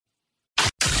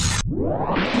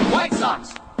White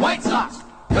Sox! White Sox!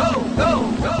 Go, go,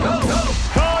 go, go, go!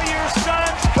 Call your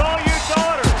sons, call your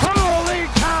daughters. Holy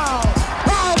cow!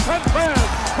 Carlton Fisk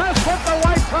has put the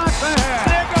White Sox ahead.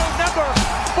 There goes number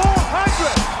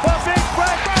 400 for Big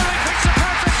Fred. Barley picks a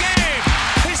perfect game.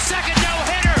 His second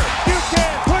no-hitter. You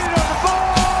can't put it on the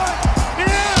board.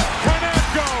 Yeah!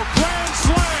 Konecko, grand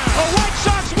slam. A White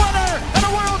Sox winner and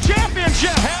a world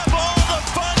championship. Have all the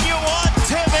fun you want,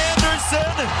 Tim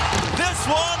Anderson. This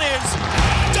one is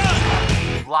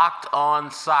done. Locked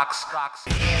On Sox.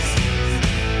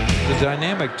 The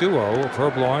dynamic duo of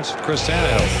Herb Lawrence and Chris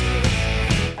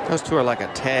Tannehill. Those two are like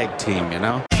a tag team, you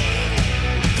know?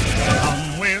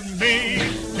 Come with me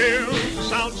to the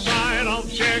south side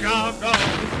of Chicago.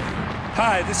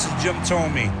 Hi, this is Jim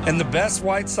Thome, and the best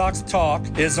White Sox talk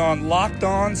is on Locked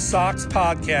On Sox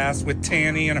podcast with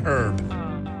Tanny and Herb.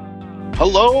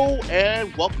 Hello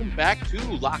and welcome back to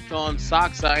Locked On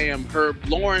Sox. I am Herb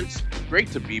Lawrence.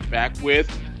 Great to be back with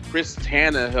Chris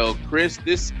Tannehill. Chris,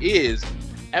 this is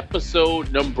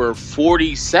episode number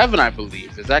 47, I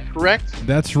believe. Is that correct?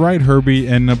 That's right, Herbie.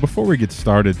 And before we get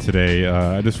started today,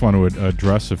 I just want to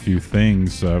address a few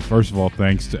things. First of all,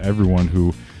 thanks to everyone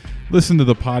who listened to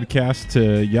the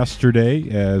podcast yesterday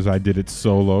as I did it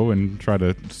solo and try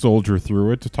to soldier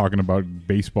through it, to talking about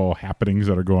baseball happenings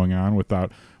that are going on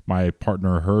without my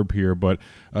partner Herb here. But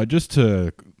just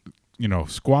to,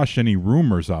 squash any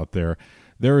rumors out there,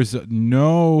 there is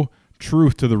no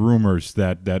truth to the rumors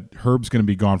that Herb's going to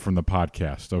be gone from the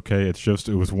podcast, okay?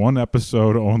 It was one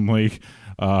episode only.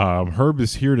 Herb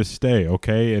is here to stay,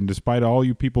 okay? And despite all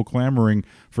you people clamoring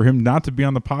for him not to be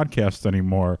on the podcast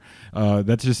anymore,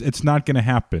 it's not going to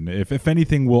happen. If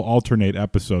anything, we'll alternate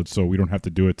episodes so we don't have to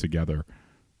do it together.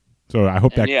 So I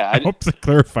hope I hope that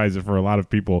clarifies it for a lot of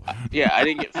people. I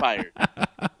didn't get fired.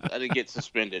 I didn't get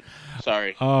suspended.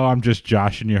 Sorry. Oh, I'm just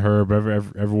joshing you, Herb.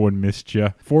 Everyone missed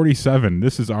you. 47.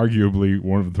 This is arguably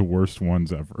one of the worst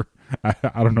ones ever.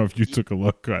 I don't know if you took a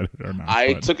look at it or not.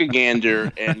 I took a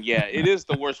gander, and it is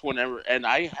the worst one ever. And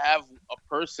I have a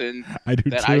person I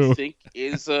think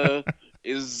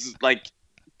is like,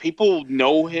 people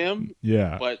know him.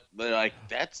 Yeah. But they're like,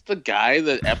 that's the guy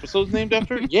the episode's named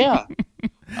after? Yeah.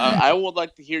 I would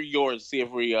like to hear yours, see if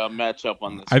we match up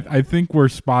on this. I think we're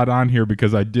spot on here,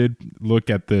 because I did look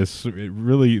at this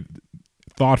really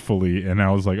thoughtfully, and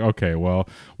I was like, okay, well,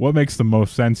 what makes the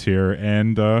most sense here?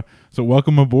 And so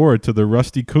welcome aboard to the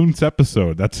Rusty Kuntz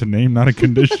episode. That's a name, not a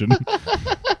condition.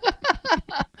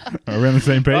 Are we on the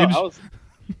same page?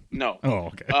 No.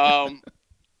 Oh, okay.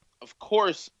 Of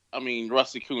course,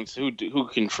 Rusty Kuntz, who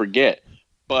can forget?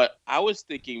 But I was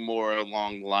thinking more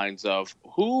along the lines of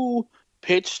who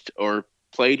pitched or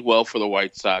played well for the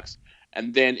White Sox,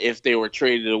 and then if they were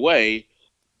traded away,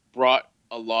 brought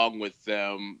along with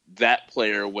them that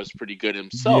player was pretty good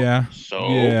himself. Yeah.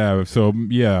 So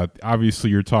obviously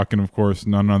you're talking, of course,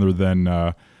 none other than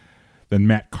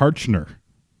Matt Karchner.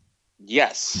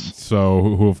 Yes. So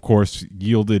who of course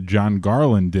yielded John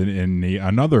Garland in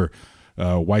another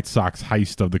White Sox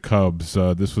heist of the Cubs.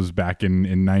 This was back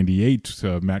in 98.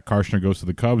 Matt Karchner goes to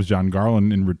the Cubs. John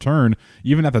Garland in return.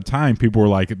 Even at the time, people were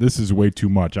like, this is way too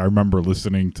much. I remember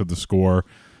listening to the score.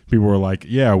 People were like,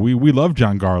 yeah, we love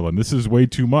John Garland. This is way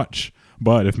too much.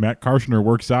 But if Matt Karchner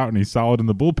works out and he's solid in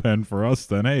the bullpen for us,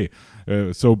 then hey,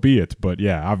 so be it. But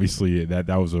yeah, obviously that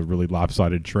was a really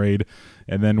lopsided trade.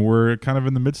 And then we're kind of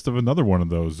in the midst of another one of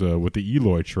those with the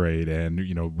Eloy trade. And,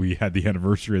 we had the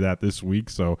anniversary of that this week.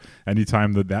 So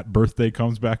anytime that birthday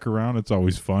comes back around, it's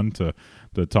always fun to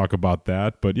talk about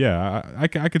that. But yeah, I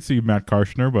could see Matt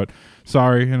Karchner, but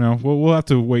sorry, we'll have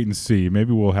to wait and see.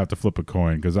 Maybe we'll have to flip a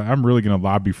coin, because I'm really going to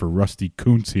lobby for Rusty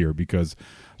Kuntz here, because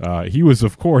he was,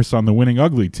 of course, on the Winning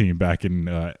Ugly team back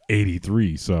in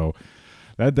 '83. So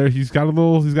he's got a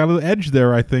little edge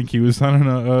there. I think he was on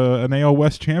an AL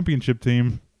West championship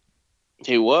team.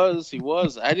 He was.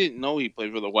 I didn't know he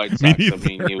played for the White Sox.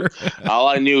 All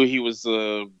I knew, he was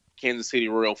Kansas City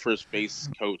Royal first base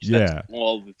coach. That's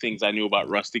all the things I knew about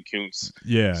Rusty Kuntz.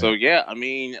 Yeah. So I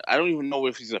don't even know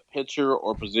if he's a pitcher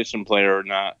or position player or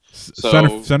not.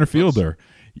 Center fielder.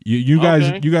 You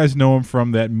guys know him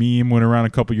from that meme went around a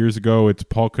couple years ago. It's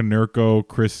Paul Konerko,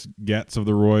 Chris Getz of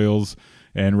the Royals,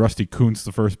 and Rusty Kuntz,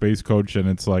 the first base coach, and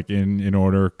it's like in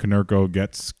order: Konerko,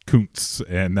 Getz, Kuntz,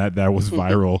 and that was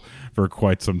viral for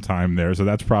quite some time there. So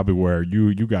that's probably where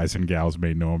you guys and gals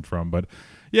may know him from. But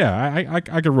yeah, I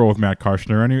could roll with Matt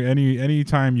Karchner. Any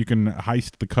time you can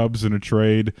heist the Cubs in a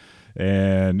trade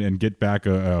and get back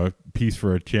a piece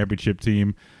for a championship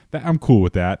team, I'm cool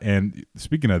with that. And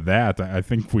speaking of that, I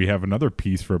think we have another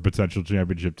piece for a potential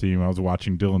championship team. I was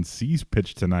watching Dylan Cease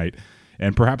pitch tonight,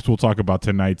 And perhaps we'll talk about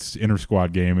tonight's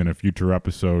inter-squad game in a future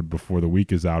episode before the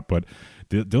week is out. But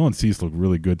Dylan Cease looked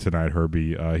really good tonight,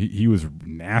 Herbie. He was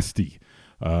nasty,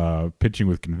 pitching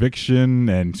with conviction,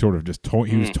 and sort of just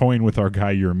he was toying with our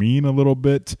guy Yermin a little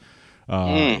bit.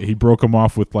 He broke him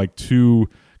off with like 2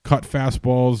 cut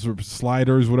fastballs or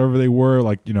sliders, whatever they were,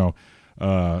 like,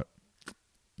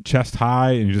 chest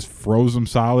high, and he just froze him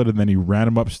solid, and then he ran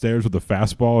him upstairs with a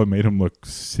fastball and made him look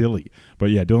silly. But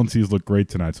yeah, Dylan Cease looked great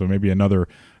tonight, so maybe another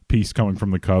piece coming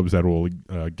from the Cubs that will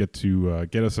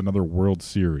get us another World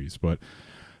Series. But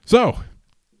so,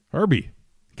 Herbie,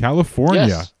 California,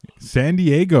 Yes. San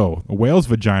Diego, a whale's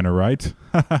vagina, right?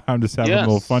 I'm just having a Yes.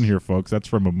 little fun here, folks. That's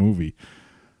from a movie.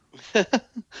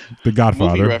 The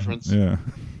Godfather. Movie reference. Yeah.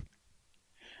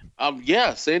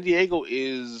 Yeah, San Diego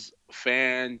is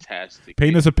fantastic.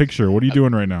 Paint us a picture. What are you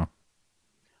doing right now?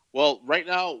 Well, right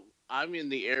now I'm in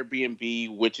the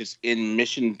Airbnb, which is in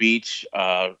Mission Beach,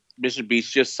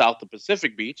 just south of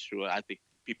Pacific Beach, who I think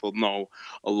people know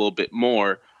a little bit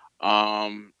more.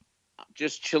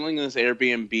 Just chilling in this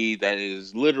Airbnb that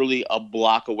is literally a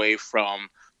block away from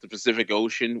the Pacific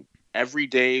Ocean. Every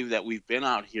day that we've been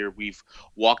out here, we've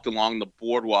walked along the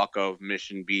boardwalk of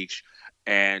Mission Beach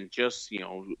and just,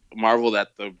 marveled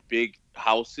at the big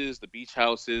houses, the beach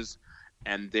houses.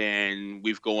 And then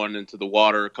we've gone into the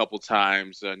water a couple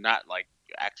times, not like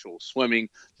actual swimming,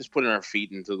 just putting our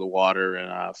feet into the water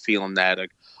and feeling that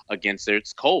against there.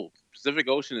 It's cold. Pacific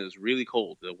Ocean is really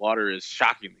cold. The water is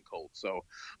shockingly cold. So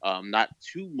not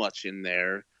too much in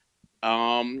there.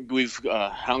 We've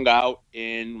hung out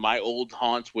in my old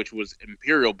haunts, which was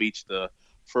Imperial Beach, the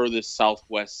furthest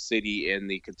southwest city in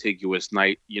the contiguous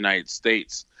United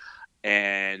States.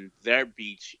 And their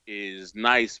beach is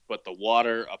nice, but the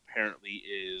water apparently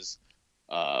is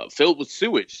filled with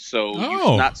sewage. So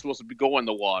you're not supposed to be going in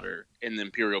the water in the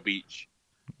Imperial Beach.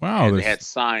 Wow. And they had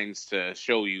signs to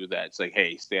show you that it's like,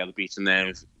 hey, stay on the beach. And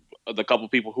then the couple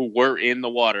people who were in the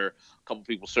water, a couple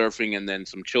people surfing, and then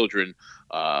some children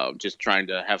just trying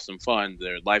to have some fun,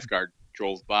 their lifeguard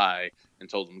drove by and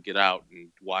told them to get out and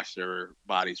wash their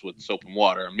bodies with soap and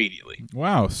water immediately.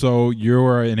 Wow. So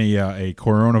you're in a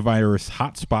coronavirus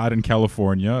hotspot in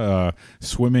California,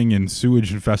 swimming in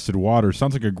sewage-infested water.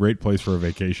 Sounds like a great place for a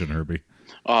vacation, Herbie.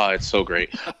 Oh, it's so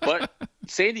great. But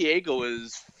San Diego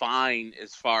is fine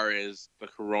as far as the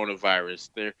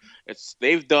coronavirus.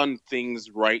 They've done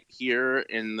things right here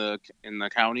in the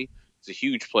county. It's a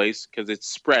huge place because it's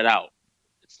spread out.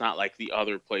 It's not like the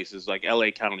other places like LA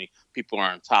County. People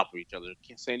are on top of each other.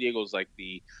 San Diego is like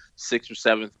the 6th or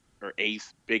 7th or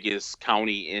 8th biggest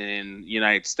county in the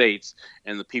United States,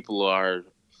 and the people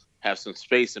have some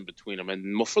space in between them.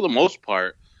 And for the most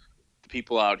part, the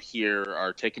people out here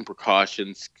are taking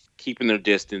precautions, keeping their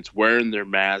distance, wearing their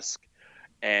mask.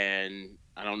 And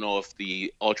I don't know if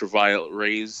the ultraviolet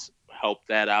rays help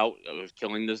that out of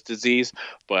killing this disease,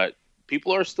 but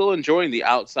people are still enjoying the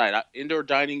outside. Indoor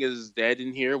dining is dead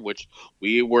in here, which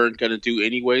we weren't going to do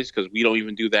anyways because we don't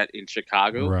even do that in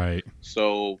Chicago. Right.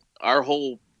 So our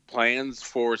whole plans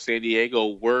for San Diego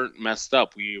weren't messed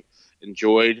up.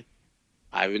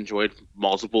 I've enjoyed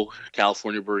multiple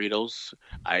California burritos.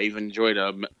 I even enjoyed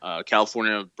a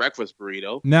California breakfast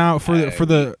burrito. Now, for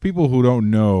the people who don't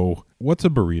know, what's a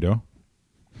burrito?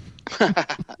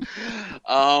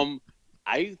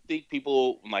 I think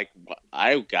people like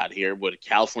I got here would a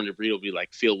California burrito be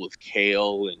like filled with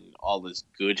kale and all this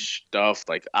good stuff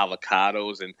like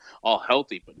avocados and all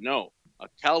healthy, but no, a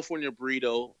California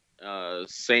burrito,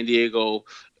 San Diego,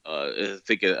 I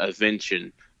think a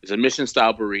invention is a mission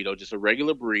style burrito, just a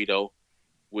regular burrito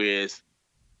with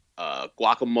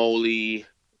guacamole,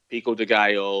 pico de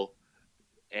gallo,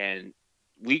 and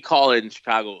we call it in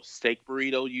Chicago steak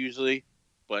burrito usually.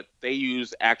 But they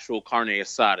use actual carne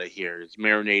asada here. It's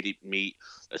marinated meat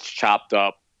that's chopped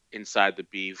up inside the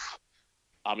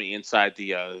inside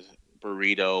the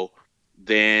burrito.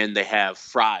 Then they have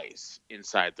fries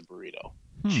inside the burrito.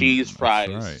 Cheese fries,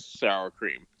 right. Sour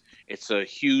cream. It's a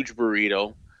huge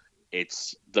burrito.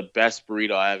 It's the best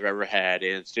burrito I've ever had.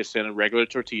 And it's just in a regular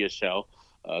tortilla shell.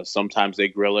 Sometimes they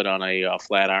grill it on a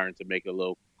flat iron to make it a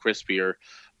little crispier.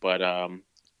 But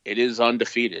it is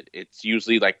undefeated. It's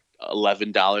usually like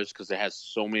 $11 because it has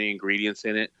so many ingredients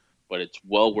in it, but it's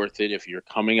well worth it. If you're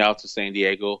coming out to San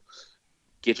Diego,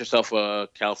 get yourself a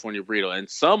California burrito. And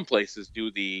some places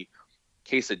do the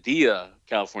quesadilla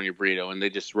California burrito, and they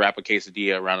just wrap a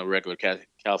quesadilla around a regular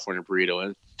California burrito,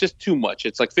 and it's just too much.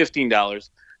 It's like $15,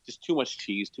 just too much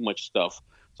cheese, too much stuff.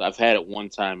 So I've had it one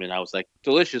time, and I was like,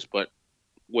 delicious, but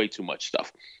way too much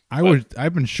stuff. I've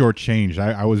been shortchanged.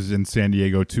 I was in San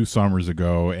Diego 2 summers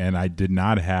ago, and I did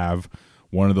not have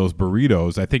one of those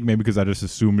burritos. I think maybe because I just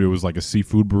assumed it was like a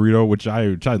seafood burrito, which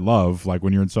I love. Like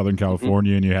when you're in Southern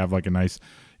California and you have like a nice,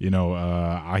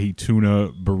 ahi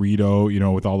tuna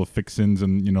burrito, with all the fixins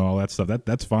and all that stuff.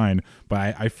 That's fine.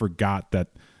 But I forgot that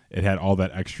it had all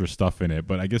that extra stuff in it.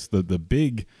 But I guess the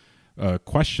big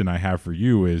question I have for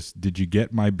you is, did you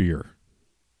get my beer?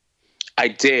 I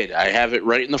did. I have it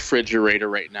right in the refrigerator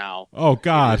right now. Oh,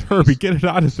 God, Herbie, get it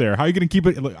out of there. How are you going to keep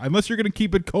it? Unless you're going to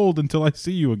keep it cold until I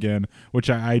see you again, which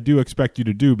I do expect you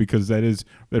to do, because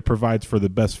that provides for the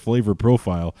best flavor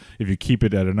profile if you keep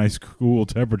it at a nice cool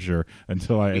temperature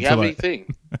until I... We have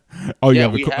anything. Oh, you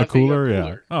have a cooler? cooler?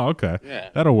 Yeah. Oh, okay. Yeah.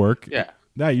 That'll work. Yeah.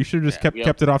 Yeah, you should have just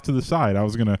kept it off to the side. I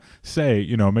was gonna say,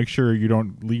 make sure you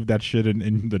don't leave that shit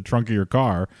in the trunk of your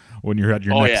car when you're at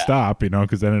your next stop,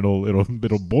 because then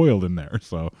it'll boil in there.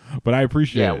 So, but I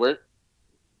appreciate it.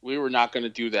 We were not gonna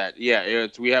do that. Yeah,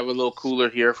 we have a little cooler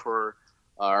here for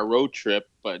our road trip,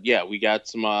 but yeah, we got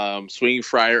some Swinging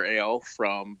Friar Ale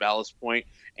from Ballast Point,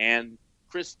 and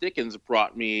Chris Dickens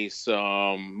brought me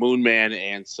some Moon Man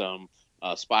and some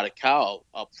Spotted Cow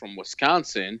up from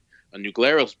Wisconsin. A New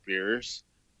Glarus beers,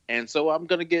 and so I'm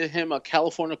gonna get him a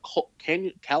California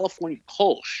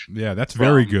Kolsch. Yeah, that's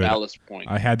very good. Ballast Point.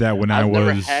 I had that when I've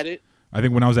never was. had it. I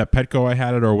think when I was at Petco, I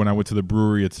had it, or when I went to the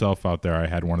brewery itself out there, I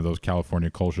had one of those California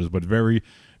Kolsch's. But very,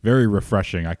 very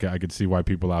refreshing. I could see why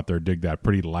people out there dig that.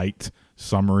 Pretty light,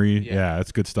 summery. Yeah,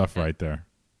 that's good stuff right there.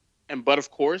 But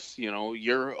of course,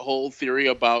 your whole theory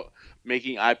about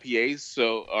making IPAs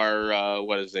are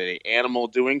what is it? Animal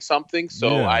doing something.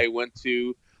 So I went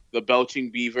to the Belching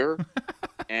Beaver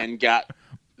and got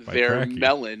their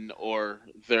melon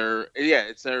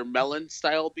it's their melon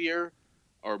style beer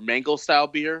or mango style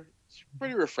beer. It's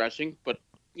pretty refreshing, but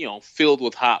filled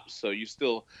with hops, so you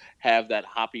still have that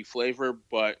hoppy flavor,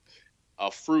 but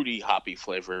a fruity hoppy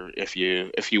flavor, if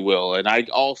you will. And I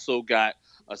also got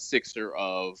a sixer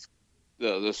of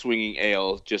the Swinging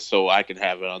Ale just so I can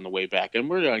have it on the way back, and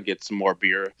we're gonna get some more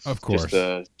beer, of course,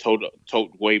 just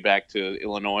tote way back to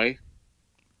Illinois.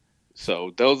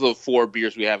 So those are the 4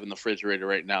 beers we have in the refrigerator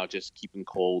right now, just keeping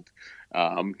cold.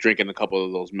 Drinking a couple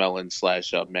of those melon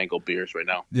 / mango beers right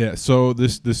now. Yeah, so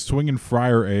this Swinging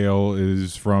Friar Ale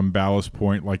is from Ballast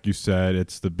Point, like you said.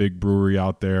 It's the big brewery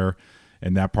out there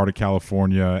in that part of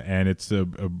California, and it's a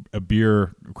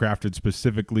beer crafted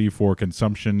specifically for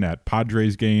consumption at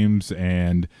Padres games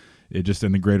and just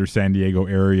in the greater San Diego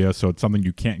area. So it's something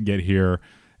you can't get here,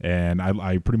 and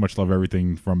I pretty much love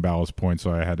everything from Ballast Point,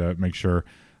 so I had to make sure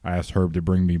I asked Herb to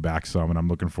bring me back some, and I'm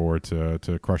looking forward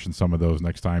to crushing some of those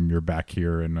next time you're back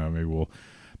here, and maybe we'll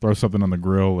throw something on the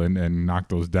grill and knock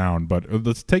those down. But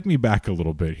let's take me back a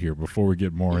little bit here before we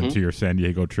get more into your San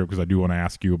Diego trip, because I do want to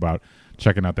ask you about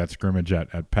checking out that scrimmage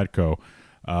at Petco.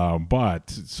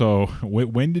 But so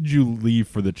when did you leave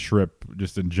for the trip,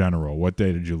 just in general? What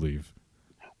day did you leave?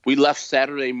 We left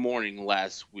Saturday morning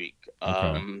last week.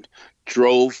 Okay.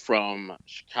 Drove from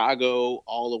Chicago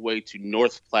all the way to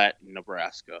North Platte,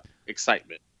 Nebraska.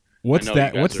 Excitement. What's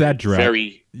that drive?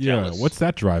 Very jealous. What's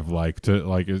that drive like?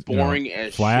 Is boring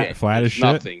as flat, shit. Flat as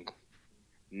shit.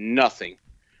 Nothing.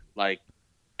 Like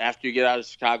after you get out of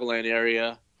the Chicagoland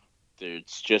area,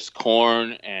 it's just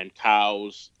corn and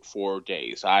cows for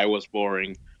days. Iowa's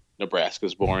boring.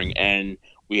 Nebraska's boring, and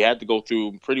we had to go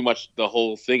through pretty much the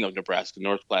whole thing of Nebraska.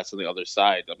 North Platte's on the other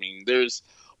side. I mean, there's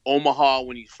Omaha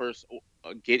when you first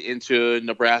get into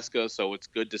Nebraska, so it's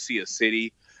good to see a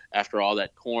city after all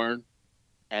that corn.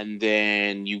 And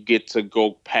then you get to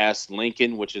go past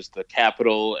Lincoln, which is the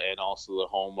capital and also the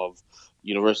home of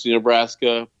University of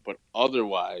Nebraska. But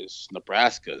otherwise,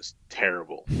 Nebraska is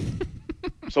terrible.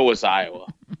 So is Iowa.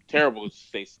 Terrible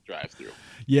states to drive through.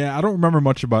 Yeah, I don't remember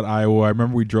much about Iowa. I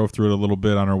remember we drove through it a little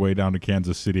bit on our way down to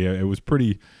Kansas City. It was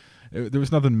pretty... There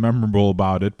was nothing memorable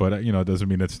about it, but it doesn't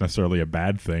mean it's necessarily a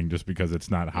bad thing. Just because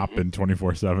it's not hopping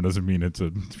 24/7 doesn't mean it's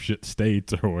a shit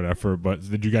state or whatever. But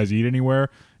did you guys eat anywhere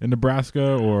in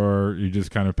Nebraska, or you just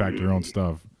kind of packed your own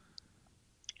stuff?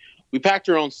 We packed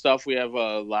our own stuff. We have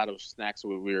a lot of snacks that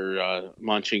we were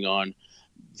munching on.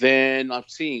 Then I'm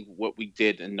seeing what we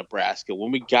did in Nebraska.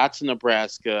 When we got to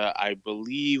Nebraska, I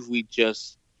believe we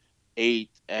just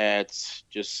ate at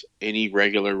just any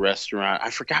regular restaurant. I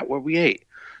forgot where we ate.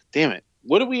 Damn it.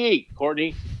 What did we eat,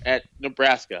 Courtney, at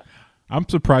Nebraska? I'm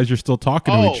surprised you're still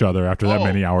talking to each other after that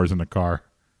many hours in the car.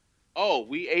 Oh,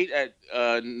 we ate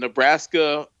at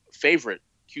Nebraska favorite,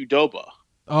 Qdoba.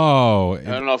 Oh. I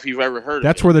don't know if you've ever heard of it.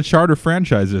 That's where the charter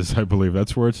franchise is, I believe.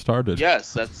 That's where it started.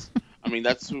 Yes, that's what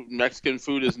Mexican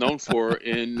food is known for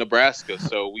in Nebraska.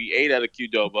 So we ate at a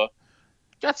Qdoba.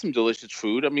 Got some delicious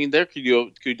food. I mean, their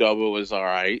Qdoba was all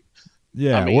right.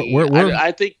 Yeah, I mean, we're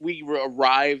I think we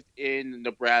arrived in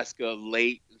Nebraska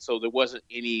late, so there wasn't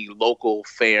any local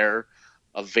fare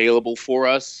available for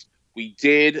us. We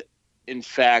did, in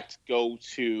fact, go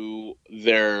to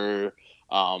their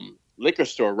liquor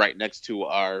store right next to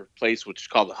our place, which is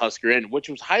called the Husker Inn, which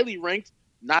was highly ranked.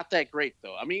 Not that great,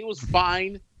 though. I mean, it was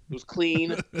fine. It was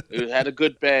clean. It had a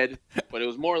good bed, but it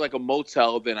was more like a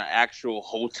motel than an actual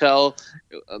hotel.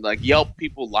 Like Yelp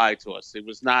people lied to us. It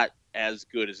was not as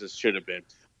good as it should have been.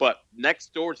 But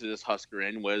next door to this Husker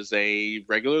Inn was a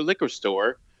regular liquor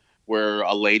store where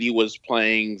a lady was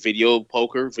playing video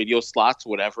poker, video slots,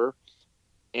 whatever,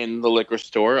 in the liquor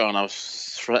store on a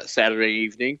Saturday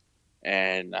evening.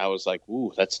 And I was like,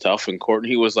 ooh, that's tough. And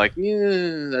Courtney was like,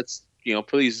 yeah, that's,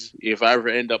 please, if I ever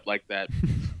end up like that,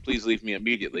 please leave me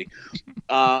immediately.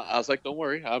 I was like, don't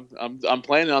worry. I'm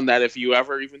planning on that if you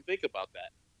ever even think about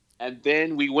that. And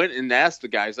then we went and asked the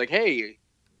guys, like, hey,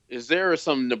 is there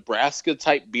some Nebraska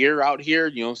type beer out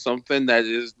here? Something that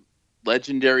is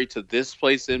legendary to this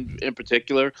place in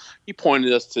particular. He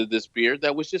pointed us to this beer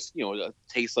that was just,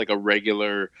 tastes like a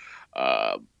regular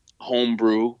home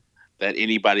brew that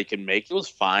anybody can make. It was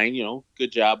fine.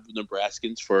 Good job,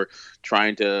 Nebraskans, for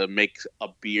trying to make a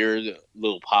beer a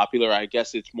little popular. I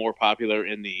guess it's more popular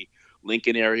in the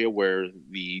Lincoln area where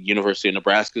the University of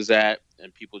Nebraska is at,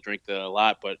 and people drink that a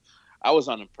lot. But I was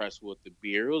unimpressed with the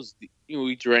beer. It was,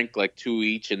 we drank like 2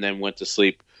 each and then went to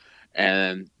sleep.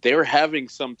 And they were having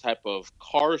some type of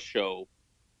car show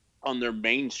on their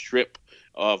main strip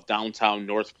of downtown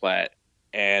North Platte.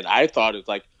 And I thought it's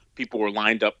like people were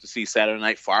lined up to see Saturday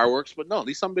Night Fireworks. But no,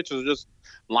 these some bitches are just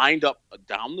lined up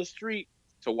down the street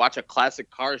to watch a classic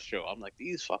car show. I'm like,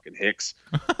 these fucking hicks.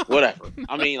 Whatever.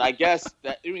 I mean, I guess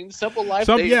that, simple life.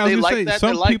 They like that.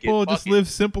 Some like people it. just live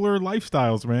simpler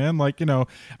lifestyles, man. Like,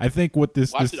 I think what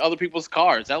watching other people's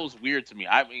cars, that was weird to me.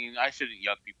 I mean, I shouldn't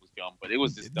yuck people's gum, but it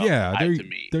was just dumb to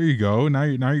me. There you go. Now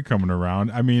you're coming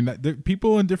around. I mean,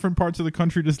 people in different parts of the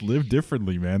country just live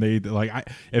differently, man. They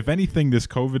if anything, this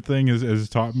COVID thing has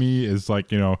taught me is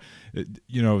like,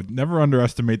 never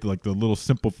underestimate the little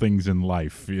simple things in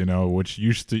life, which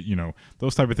used to,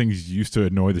 those type of things used to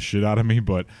annoy the shit out of me.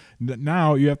 But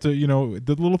now you have to,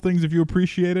 the little things, if you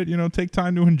appreciate it, take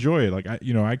time to enjoy it. Like,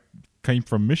 I came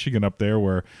from Michigan up there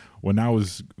where when I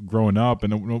was growing up,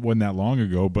 and it wasn't that long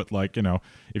ago, but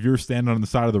if you were standing on the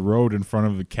side of the road in front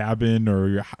of a cabin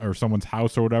or someone's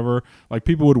house or whatever, like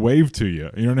people would wave to you.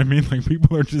 You know what I mean? Like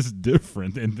people are just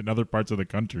different in other parts of the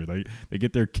country. They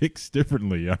get their kicks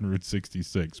differently on Route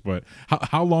 66. But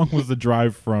how long was the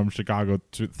drive from Chicago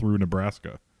through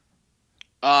Nebraska?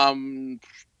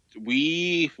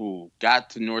 We got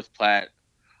to North Platte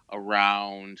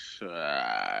around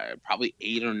probably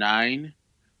 8 or 9.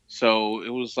 So it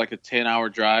was like a 10-hour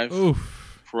drive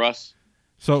for us.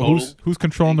 So total. who's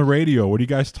controlling the radio? What are you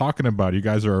guys talking about? You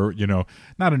guys are,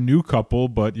 not a new couple,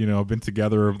 but, been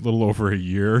together a little over a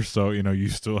year. So, you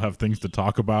still have things to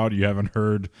talk about. You haven't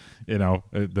heard,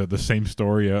 the same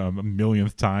story a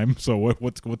millionth time. So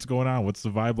what's going on? What's the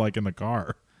vibe like in the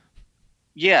car?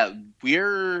 Yeah,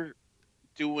 we're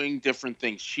doing different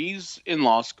things. She's in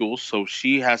law school, so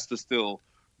she has to still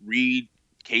read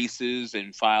cases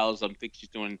and files. I think she's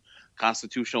doing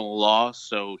constitutional law,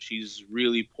 so she's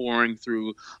really pouring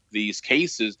through these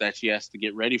cases that she has to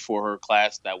get ready for her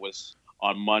class that was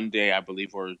on Monday, I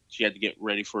believe, or she had to get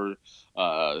ready for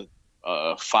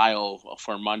file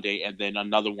for Monday and then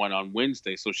another one on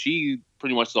Wednesday. So she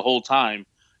pretty much the whole time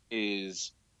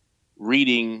is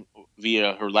reading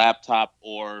via her laptop,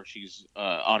 or she's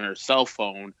on her cell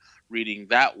phone reading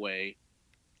that way.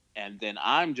 And then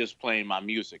I'm just playing my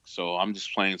music. So I'm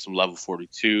just playing some Level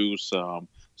 42, some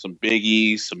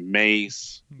Biggie, some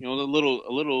Mace, a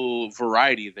little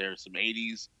variety there. Some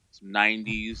 80s, some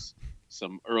 90s,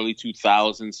 some early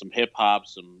 2000s, some hip hop,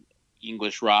 some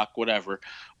English rock, whatever.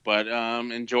 But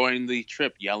enjoying the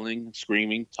trip, yelling,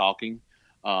 screaming, talking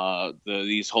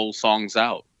these whole songs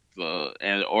out.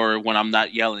 Or when I'm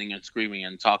not yelling and screaming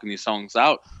and talking these songs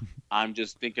out, I'm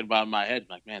just thinking about it in my head,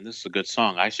 like, man, this is a good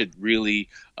song. I should really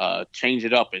change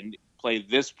it up and play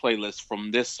this playlist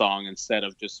from this song instead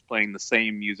of just playing the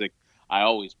same music I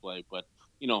always play. But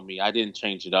you know me, I didn't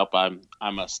change it up.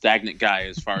 I'm a stagnant guy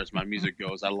as far as my music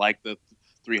goes. I like the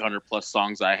 300 plus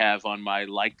songs I have on my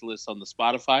liked list on the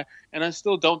Spotify, and I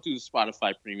still don't do the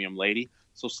Spotify Premium, lady.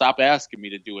 So stop asking me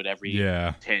to do it every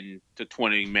 10 to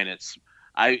 20 minutes.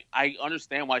 I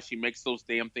understand why she makes those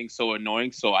damn things so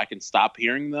annoying, so I can stop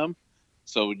hearing them.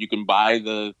 So you can buy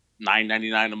the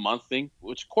 $9.99 a month thing,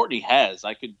 which Courtney has.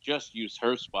 I could just use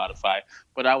her Spotify,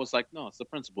 but I was like, no, it's the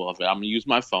principle of it. I'm gonna use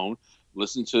my phone,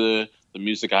 listen to the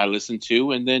music I listen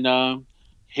to, and then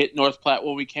hit North Platte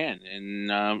when we can.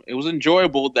 And it was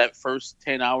enjoyable. That first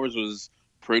 10 hours was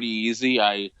pretty easy.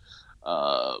 I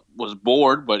was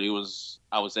bored, but I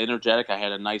was energetic. I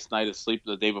had a nice night of sleep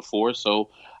the day before, so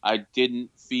I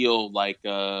didn't feel like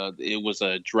it was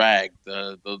a drag.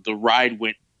 The ride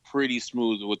went pretty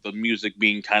smooth with the music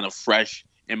being kind of fresh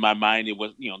in my mind. It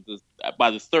was, by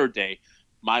the third day,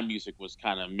 my music was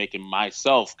kind of making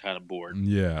myself kind of bored.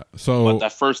 Yeah. So but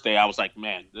that first day I was like,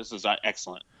 man, this is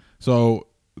excellent. So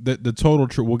the total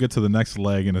we'll get to the next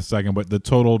leg in a second, but the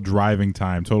total driving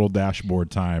time, total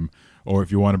dashboard time, or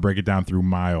if you want to break it down through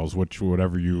miles,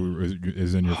 whatever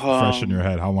is in your fresh in your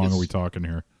head, how long are we talking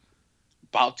here?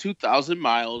 About 2,000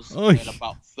 miles and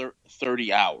about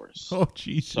 30 hours. Oh,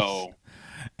 Jesus. So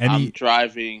I'm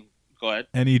driving. Go ahead.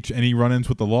 Any run-ins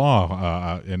with the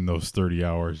law in those 30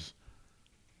 hours?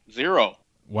 Zero.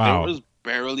 Wow. There was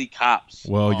barely cops.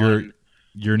 Well,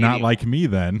 you're not like me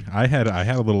then. I had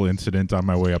a little incident on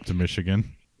my way up to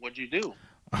Michigan. What'd you do?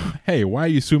 Hey, why are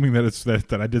you assuming that it's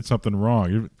that I did something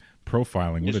wrong? You're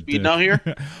profiling. You what a speeding dick. out here?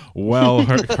 Well,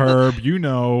 Herb,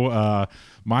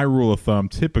 my rule of thumb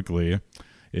typically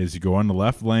is you go on the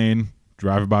left lane,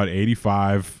 drive about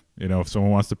 85. If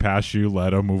someone wants to pass you,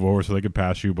 let them move over so they can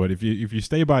pass you. But if you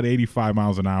stay about 85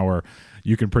 miles an hour,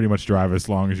 you can pretty much drive as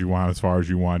long as you want, as far as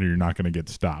you want, and you're not going to get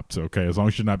stopped. Okay, as long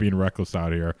as you're not being reckless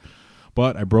out here.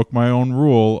 But I broke my own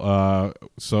rule.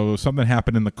 So something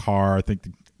happened in the car. I think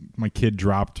my kid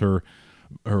dropped her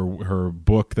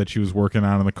book that she was working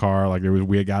on in the car. Like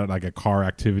we had got like a car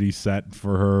activity set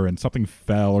for her, and something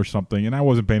fell or something, and I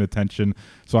wasn't paying attention,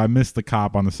 so I missed the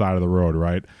cop on the side of the road,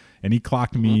 right? And he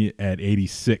clocked me at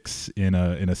 86 in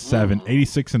a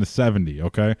 86 and a 70.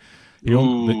 Okay, he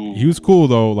was cool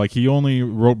though. Like he only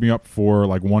wrote me up for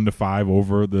like 1 to 5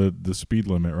 over the speed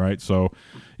limit, right? So,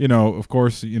 of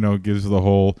course, gives the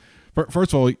whole.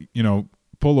 First of all,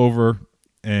 pull over.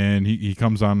 And he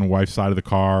comes on the wife's side of the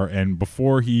car, and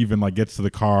before he even like gets to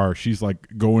the car, she's like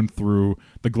going through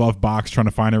the glove box trying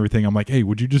to find everything. I'm like, hey,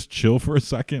 would you just chill for a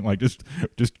second? Like just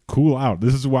cool out.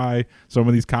 This is why some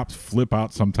of these cops flip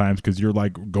out sometimes, because you're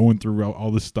like going through all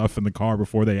this stuff in the car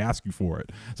before they ask you for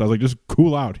it. So I was like, just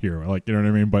cool out here, like, you know what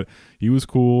I mean? But he was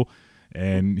cool.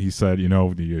 And he said,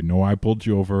 I pulled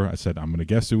you over. I said, I'm going to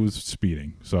guess it was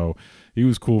speeding. So he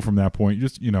was cool from that point.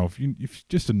 Just, if you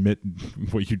just admit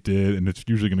what you did, and it's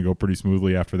usually going to go pretty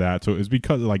smoothly after that. So it's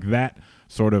because like that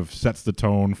sort of sets the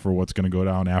tone for what's going to go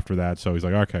down after that. So he's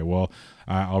like, okay, well,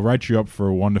 I'll write you up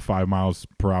for 1 to 5 miles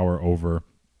per hour over.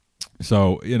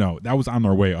 So, that was on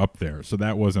our way up there. So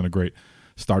that wasn't a great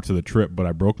start to the trip, but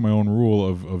I broke my own rule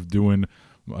of doing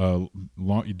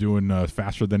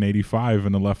faster than 85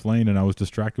 in the left lane, and I was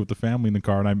distracted with the family in the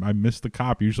car, and I missed the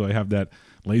cop. Usually I have that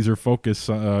laser focus,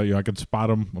 I could spot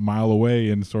him a mile away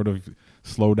and sort of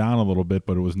slow down a little bit,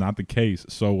 but it was not the case.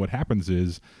 So what happens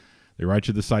is they write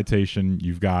you the citation.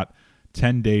 You've got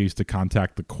 10 days to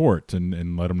contact the court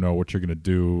and let them know what you're going to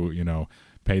do,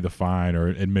 pay the fine or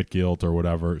admit guilt or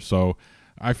whatever. So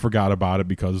I forgot about it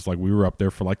because like we were up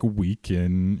there for like a week,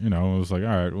 and it was like, all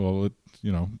right, well,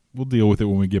 we'll deal with it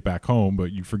when we get back home,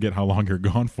 but you forget how long you're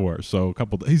gone for. So a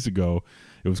couple days ago,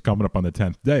 it was coming up on the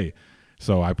 10th day.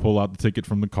 So I pull out the ticket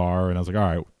from the car, and I was like,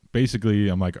 all right, basically,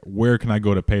 I'm like, where can I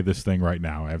go to pay this thing right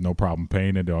now? I have no problem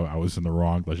paying it. I was in the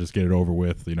wrong. Let's just get it over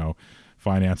with.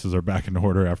 Finances are back in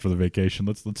order after the vacation.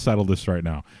 Let's settle this right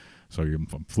now. So you're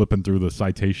flipping through the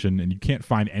citation, and you can't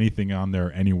find anything on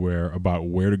there anywhere about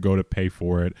where to go to pay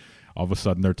for it. All of a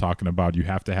sudden, they're talking about you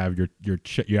have to have your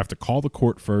check. You have to call the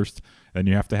court first, and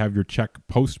you have to have your check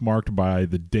postmarked by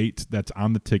the date that's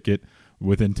on the ticket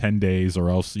within 10 days,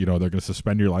 or else they're going to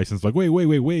suspend your license. Like, wait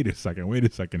a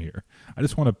second here. I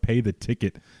just want to pay the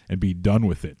ticket and be done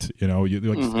with it.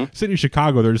 City of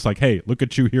Chicago, they're just like, hey, look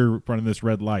at you here running this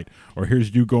red light, or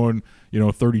here's you going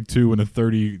 32 in a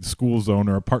 30 school zone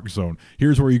or a park zone.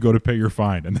 Here's where you go to pay your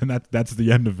fine, and then that's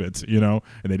the end of it. And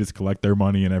they just collect their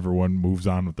money, and everyone moves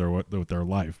on with their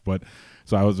life. But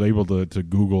so I was able to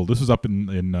Google. This is up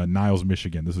in Niles,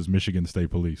 Michigan. This is Michigan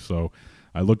State Police. So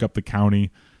I look up the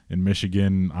county in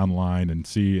Michigan online and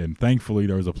see, and thankfully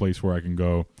there was a place where I can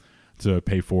go to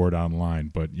pay for it online.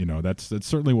 But that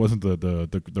certainly wasn't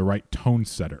the right tone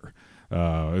setter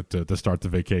to start the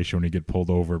vacation when you get pulled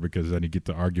over, because then you get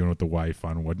to arguing with the wife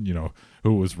on what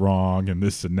who was wrong and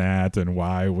this and that, and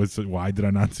why did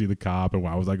I not see the cop, and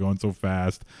why was I going so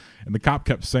fast? And the cop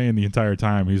kept saying the entire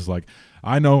time, he's like,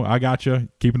 I know, I got you,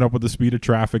 keeping up with the speed of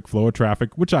traffic, flow of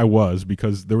traffic, which I was,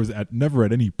 because there was never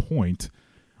at any point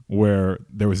where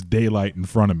there was daylight in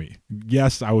front of me.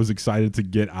 Yes, I was excited to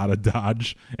get out of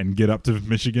Dodge and get up to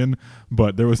Michigan,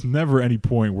 but there was never any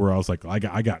point where I was like, I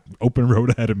got open road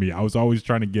ahead of me. I was always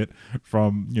trying to get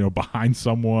from, behind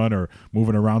someone or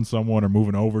moving around someone or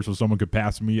moving over so someone could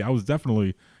pass me. I was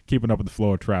definitely keeping up with the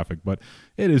flow of traffic, but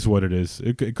it is what it is.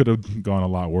 It could have gone a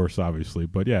lot worse, obviously,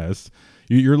 but yeah,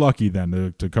 you're lucky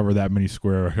then to cover that many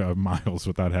square miles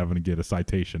without having to get a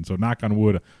citation. So knock on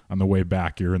wood, on the way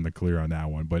back, you're in the clear on that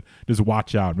one. But just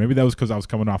watch out. Maybe that was because I was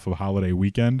coming off of a holiday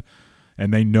weekend,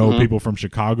 and they know people from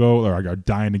Chicago are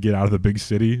dying to get out of the big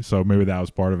city. So maybe that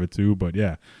was part of it too. But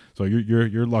yeah, so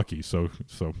you're lucky. So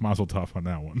mazel tov on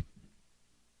that one.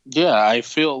 Yeah, I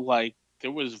feel like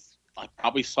I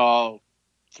probably saw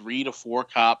 3 to 4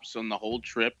 cops on the whole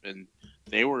trip, and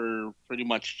they were pretty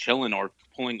much chilling or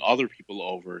pulling other people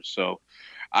over. So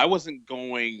I wasn't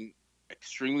going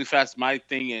extremely fast. My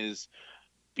thing is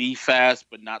be fast,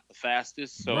 but not the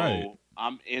fastest. So right.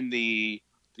 I'm in the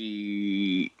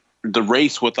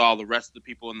race with all the rest of the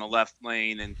people in the left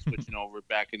lane and switching over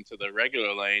back into the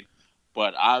regular lane.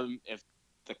 But if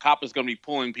the cop is going to be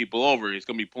pulling people over, he's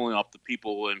going to be pulling up the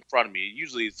people in front of me.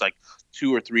 Usually it's like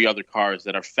 2 or 3 other cars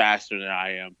that are faster than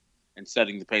I am and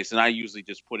setting the pace. And I usually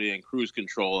just put it in cruise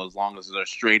control as long as they're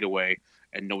straightaway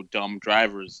and no dumb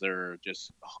drivers. They're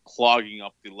just clogging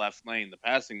up the left lane, the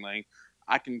passing lane.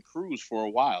 I can cruise for a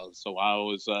while. So I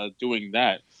was doing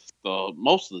that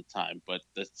most of the time. But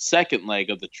the second leg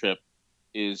of the trip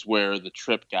is where the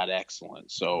trip got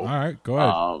excellent. So all right, go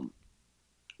ahead.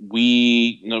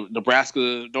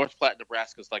 Nebraska, North Platte,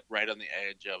 Nebraska is like right on the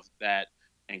edge of that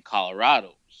and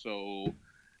Colorado. So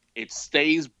it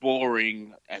stays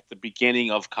boring at the beginning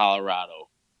of Colorado.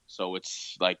 So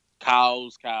it's like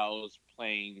cows,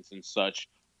 plains and such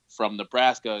from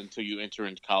Nebraska until you enter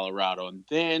into Colorado. And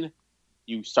then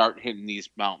you start hitting these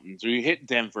mountains, or you hit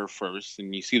Denver first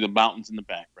and you see the mountains in the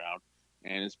background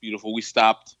and it's beautiful. We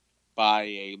stopped by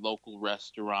a local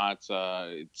restaurant.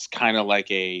 It's kind of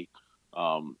like it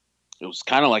was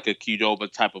kind of like a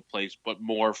Qdoba type of place, but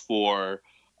more for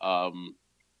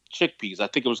chickpeas. I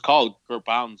think it was called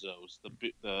Garbanzos.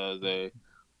 The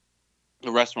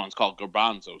restaurant's called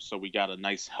Garbanzos. So we got a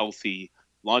nice healthy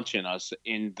lunch in us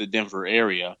in the Denver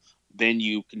area. Then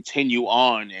you continue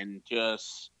on and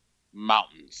just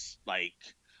mountains. Like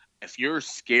if you're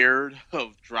scared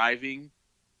of driving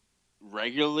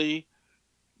regularly,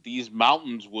 these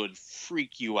mountains would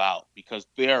freak you out because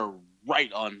they're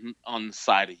right on the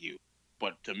side of you.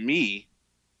 But to me,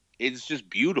 it's just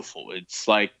beautiful. It's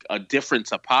like a different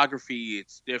topography.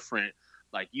 It's different.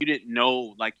 Like you didn't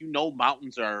know,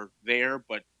 mountains are there,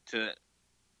 but to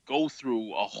go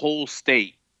through a whole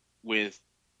state with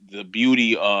the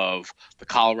beauty of the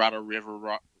Colorado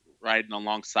River riding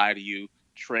alongside of you,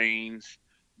 trains,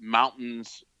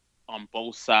 mountains on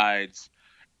both sides,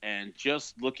 and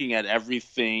just looking at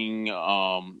everything,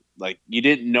 like you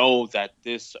didn't know that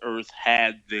this earth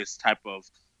had this type of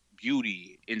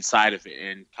beauty inside of it.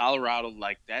 And Colorado,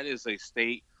 like that is a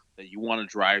state that you want to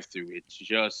drive through. It's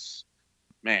just,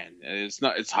 man,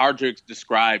 it's hard to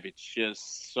describe. It's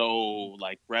just so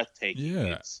like breathtaking.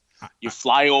 Yeah. You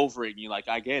fly over it and you're like,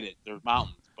 I get it. They're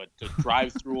mountains, but to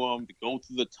drive through them, to go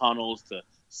through the tunnels, to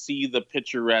see the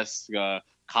picturesque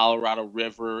Colorado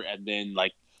River, and then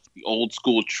like the old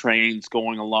school trains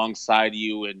going alongside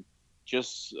you, and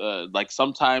just like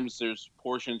sometimes there's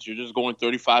portions you're just going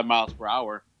 35 miles per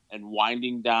hour and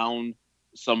winding down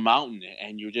some mountain,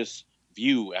 and you're just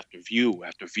view after view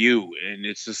after view, and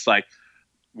it's just like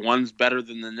one's better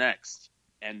than the next.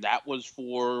 And that was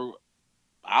for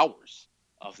hours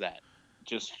of that,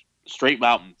 just straight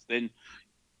mountains. Then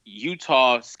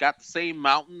Utah's got the same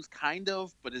mountains kind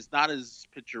of, but it's not as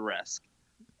picturesque.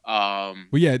 Well,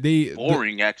 yeah,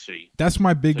 boring actually. That's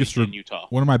my biggest Utah.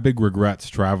 One of my big regrets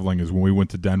traveling is when we went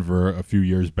to Denver a few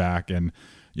years back, and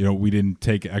we didn't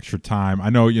take extra time. I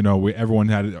know everyone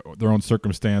had their own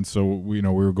circumstance, so we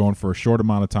were going for a short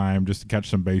amount of time just to catch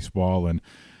some baseball and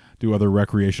do other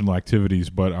recreational activities.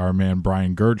 But our man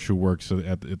Brian Gertsch, who works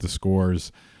at the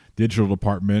Scores digital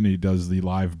department, he does the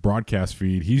live broadcast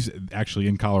feed. He's actually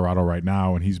in Colorado right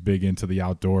now, and he's big into the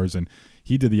outdoors, and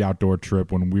he did the outdoor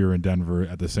trip when we were in Denver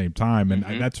at the same time. And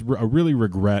that's a really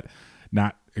regret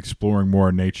not exploring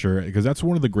more nature, because that's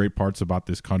one of the great parts about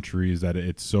this country is that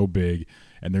it's so big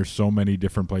and there's so many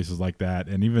different places like that.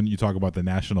 And even you talk about the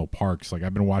national parks. Like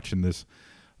I've been watching this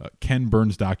Ken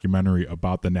Burns documentary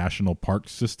about the national park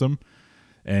system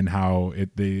and how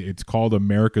it's called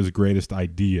America's Greatest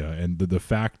Idea. And the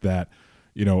fact that,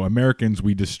 Americans,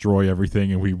 we destroy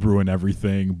everything and we ruin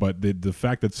everything. But the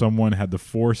fact that someone had the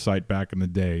foresight back in the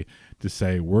day to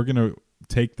say, we're going to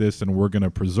take this and we're going to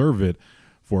preserve it,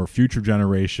 for future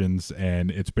generations, and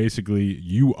it's basically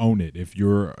you own it. If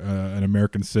you're an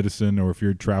American citizen or if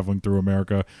you're traveling through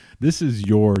America, this is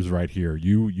yours right here.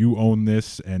 You own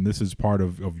this, and this is part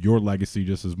of your legacy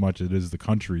just as much as it is the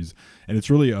country's. And it's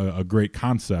really a great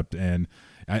concept. And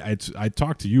I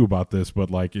talked to you about this, but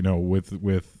like, you know,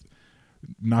 with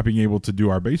not being able to do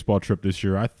our baseball trip this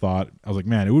year, I was like,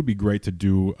 man, it would be great to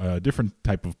do a different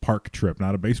type of park trip,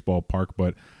 not a baseball park,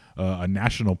 but a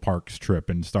national parks trip,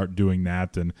 and start doing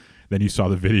that. And then you saw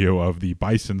the video of the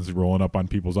bisons rolling up on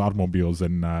people's automobiles,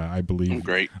 and I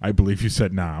believe you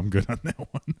said, nah, I'm good on that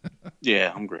one.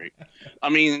 Yeah, I'm great. I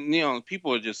mean, you know,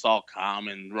 people are just all calm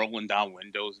and rolling down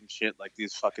windows and shit like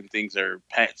these fucking things are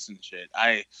pets and shit.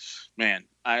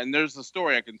 And there's a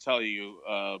story I can tell you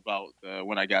about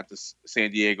when I got to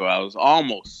San Diego. I was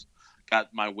almost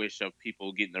got my wish of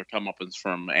people getting their comeuppance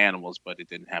from animals, but it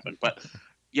didn't happen. But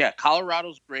yeah,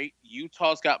 Colorado's great.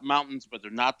 Utah's got mountains, but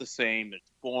they're not the same. It's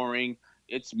boring.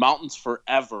 It's mountains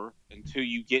forever until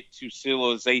you get to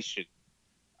civilization.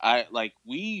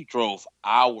 We drove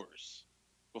hours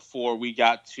before we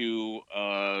got to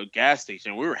a gas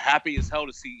station. We were happy as hell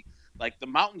to see like the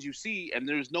mountains you see, and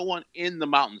there's no one in the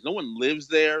mountains. No one lives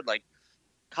there. Like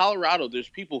Colorado, there's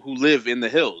people who live in the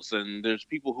hills, and there's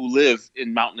people who live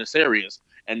in mountainous areas.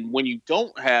 And when you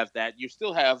don't have that, you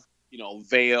still have, you know,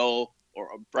 Vail or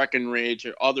Breckenridge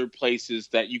or other places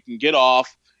that you can get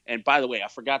off. And by the way, I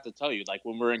forgot to tell you, like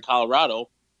when we were in Colorado,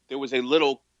 there was a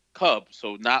little cub,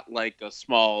 so not like a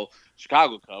small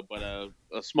Chicago cub, but a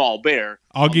small bear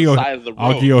on the side of the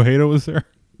road. Augie Ojeda was there?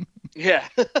 Yeah.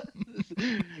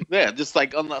 Yeah, just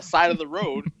like on the side of the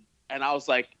road. And I was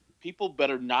like, people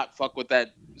better not fuck with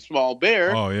that small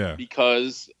bear. Oh, yeah.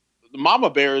 Because the mama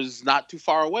bear is not too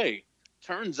far away.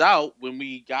 Turns out when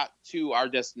we got to our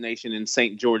destination in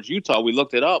St. George, Utah, we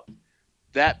looked it up.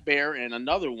 That bear and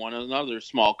another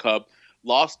small cub,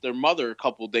 lost their mother a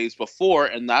couple of days before,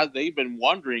 and now they've been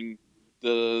wandering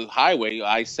the highway,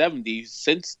 I-70,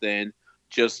 since then,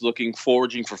 just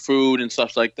foraging for food and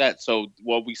stuff like that. So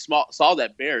when we saw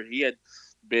that bear, he had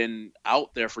been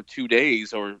out there for 2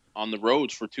 days or on the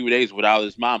roads for 2 days without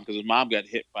his mom, because his mom got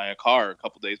hit by a car a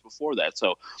couple of days before that.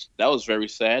 So that was very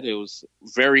sad. It was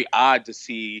very odd to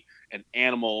see an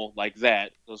animal like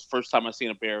that. It was the first time I seen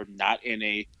a bear not in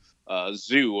a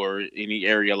zoo or any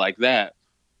area like that,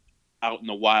 out in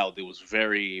the wild. It was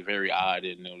very, very odd,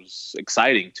 and it was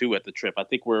exciting too at the trip. I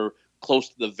think we're close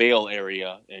to the Vail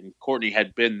area, and Courtney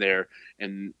had been there,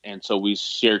 and so we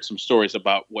shared some stories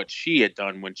about what she had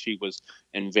done when she was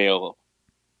in Vail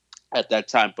at that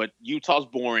time. But Utah's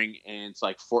boring, and it's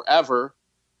like forever.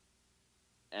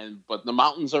 But the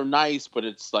mountains are nice, but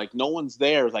it's like no one's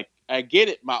there. Like, I get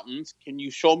it, mountains. Can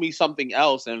you show me something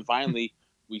else? And finally,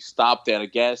 we stopped at a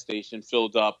gas station,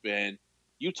 filled up, and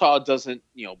Utah doesn't,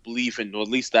 believe in, or at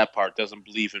least that part doesn't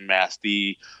believe in masks.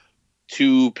 The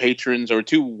two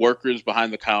workers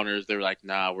behind the counters, they're like,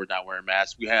 nah, we're not wearing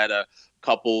masks. We had a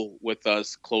couple with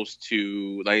us close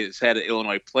to, like, had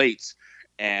Illinois plates,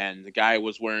 and the guy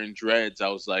was wearing dreads. I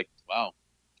was like, wow,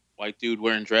 white dude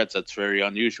wearing dreads, that's very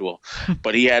unusual.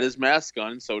 But he had his mask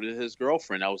on, so did his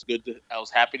girlfriend. I was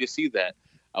happy to see that.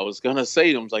 I was gonna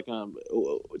say to him, like,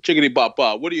 chickadee bop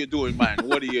bop, what are you doing, man?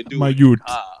 What are you doing? My youth.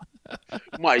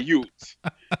 My youth.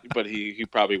 But he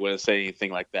probably wouldn't say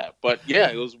anything like that. But yeah,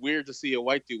 it was weird to see a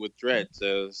white dude with dreads.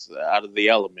 It was out of the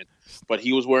element. But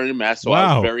he was wearing a mask, so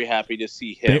I was very happy to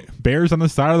see him. Bears on the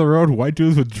side of the road, white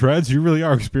dudes with dreads. You really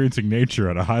are experiencing nature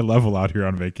at a high level out here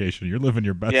on vacation. You're living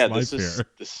your best life here.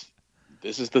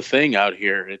 This is the thing out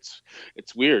here. It's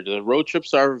weird. The road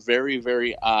trips are very,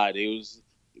 very odd.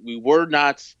 We were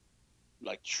not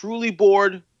like truly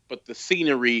bored, but the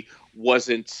scenery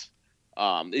wasn't.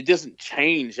 It doesn't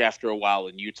change after a while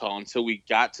in Utah until we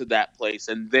got to that place,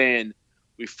 and then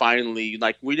we finally,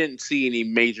 we didn't see any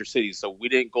major cities, so we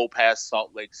didn't go past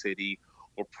Salt Lake City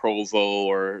or Provo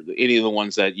or any of the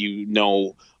ones that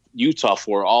Utah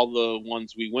for. All the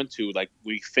ones we went to,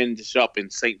 we finished up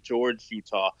in St. George,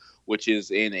 Utah, which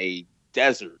is in a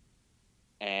desert.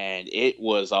 And it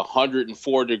was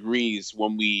 104 degrees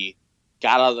when we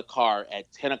got out of the car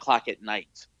at 10 o'clock at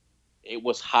night. It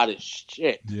was hot as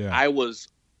shit. Yeah. I was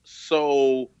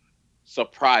so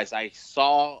surprised. I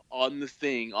saw on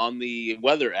the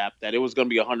weather app that it was going to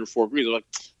be 104 degrees. I'm like,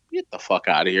 get the fuck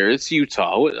out of here. It's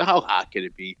Utah. How hot can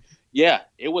it be? Yeah,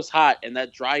 it was hot. And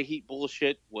that dry heat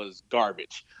bullshit was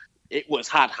garbage. It was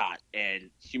hot. And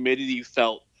humidity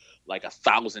felt like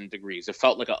 1,000 degrees. It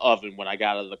felt like an oven when I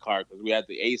got out of the car because we had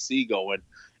the AC going,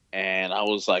 and I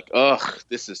was like, ugh,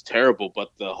 this is terrible.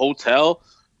 But the hotel,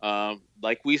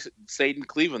 like we stayed in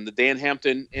Cleveland, the Dan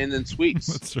Hampton Inn and Suites.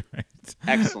 That's right.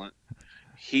 Excellent.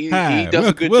 he Hi, does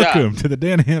a good welcome job. to the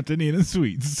Dan Hampton Inn and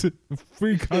Suites.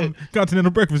 Free continental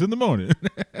breakfast in the morning.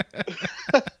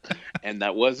 And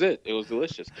that was it. It was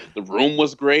delicious. The room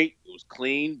was great. It was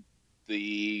clean.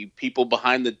 The people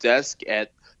behind the desk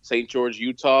at St. George,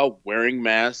 Utah, wearing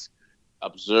masks,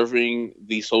 observing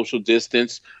the social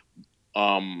distance.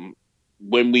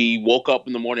 When we woke up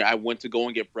in the morning, I went to go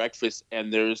and get breakfast,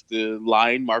 and there's the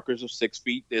line markers of 6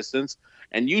 feet distance.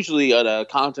 And usually at a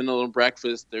continental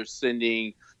breakfast, they're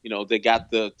sending, they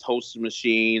got the toaster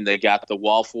machine, they got the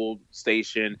waffle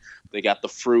station, they got the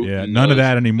fruit. Yeah, none of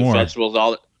that anymore. Vegetables,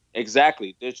 all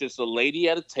exactly. There's just a lady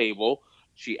at a table.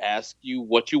 She asks you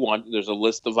what you want. There's a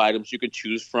list of items you can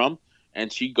choose from,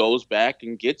 and she goes back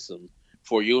and gets them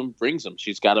for you and brings them.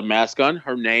 She's got a mask on.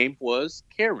 Her name was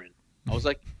Karen. I was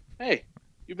like, hey,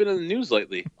 you've been in the news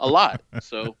lately a lot,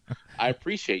 so I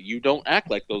appreciate you. Don't act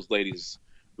like those ladies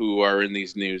who are in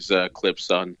these news clips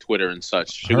on Twitter and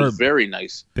such. She was very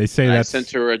nice. They say I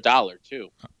sent her $1 too.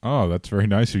 Oh, that's very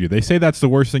nice of you. They say that's the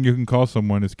worst thing you can call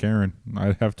someone is Karen.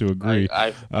 I have to agree.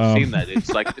 I've seen that. It's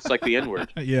like the N-word.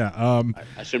 Yeah.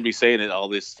 I shouldn't be saying it all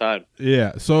this time.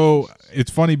 Yeah. So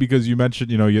it's funny because you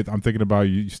mentioned, I'm thinking about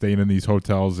you staying in these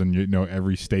hotels, and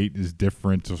every state is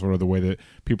different to sort of the way that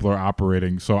people are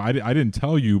operating. So I didn't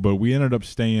tell you, but we ended up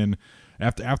staying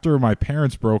after my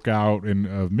parents broke out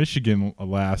in Michigan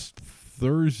last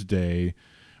Thursday.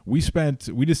 We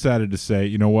decided to say,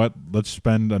 you know what, let's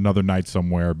spend another night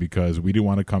somewhere, because we didn't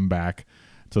want to come back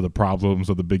to the problems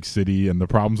of the big city and the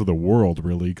problems of the world,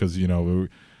 really, because you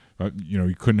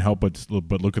couldn't help but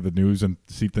look at the news and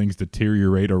see things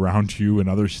deteriorate around you in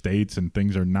other states, and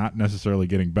things are not necessarily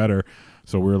getting better.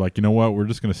 So we were like, you know what, we're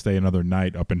just going to stay another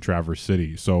night up in Traverse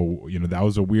City. So that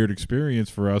was a weird experience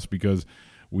for us, because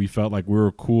we felt like we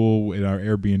were cool in our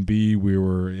Airbnb. We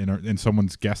were in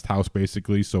someone's guest house,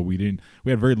 basically. So we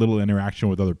had very little interaction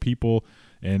with other people,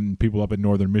 and people up in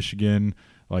northern Michigan,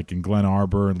 like in Glen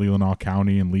Arbor and Leelanau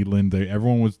County and Leland.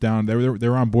 Everyone was down. They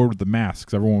were on board with the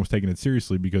masks. Everyone was taking it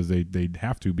seriously because they'd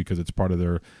have to, because it's part of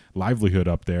their livelihood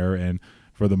up there. And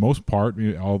for the most part,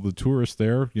 all the tourists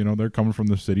there, they're coming from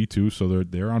the city too, so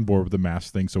they're on board with the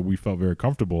mask thing. So we felt very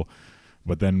comfortable.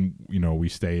 But then, we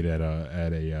stayed at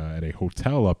a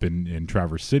hotel up in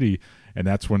Traverse City, and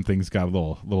that's when things got a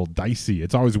little dicey.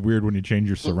 It's always weird when you change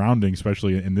your surroundings,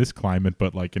 especially in this climate.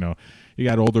 But you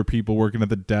got older people working at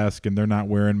the desk, and they're not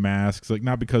wearing masks,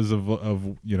 not because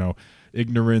of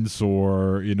ignorance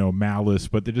or malice,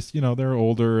 but they just they're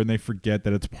older and they forget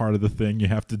that it's part of the thing you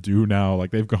have to do now.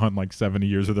 Like, they've gone 70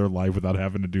 years of their life without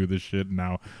having to do this shit, and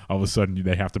now all of a sudden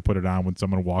they have to put it on when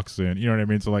someone walks in. You know what I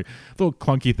mean? So little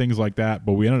clunky things like that.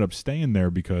 But we ended up staying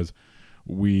there because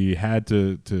we had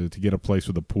to get a place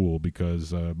with a pool,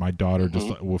 because my daughter just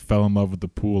fell in love with the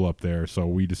pool up there. So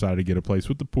we decided to get a place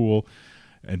with the pool.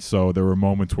 And so there were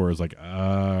moments where it's like,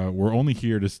 we're only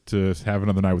here to have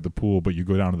another night with the pool, but you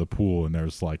go down to the pool and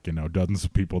there's dozens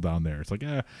of people down there. It's like,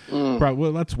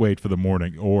 well, let's wait for the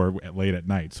morning or late at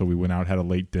night. So we went out, had a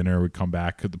late dinner, we'd come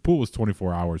back. The pool was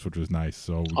 24 hours, which was nice.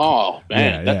 So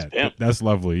that's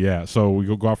lovely. Yeah. So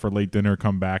we go out for late dinner,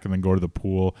 come back, and then go to the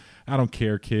pool. I don't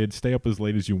care, kids. Stay up as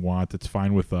late as you want. It's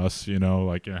fine with us.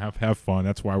 Have fun.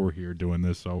 That's why we're here doing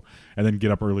this. So, and then get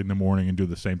up early in the morning and do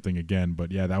the same thing again.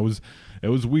 But yeah, it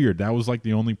was weird. That was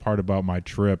the only part about my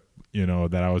trip,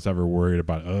 that I was ever worried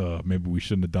about. Maybe we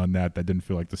shouldn't have done that. That didn't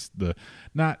feel like the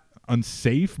not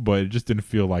unsafe, but it just didn't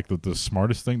feel like the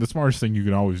smartest thing. The smartest thing you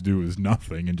can always do is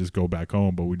nothing and just go back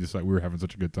home. But we were having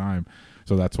such a good time.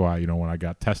 So that's why, when I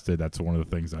got tested, that's one of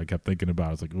the things I kept thinking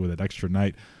about. It's like, that extra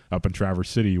night up in Traverse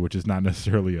City, which is not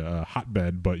necessarily a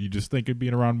hotbed, but you just think it'd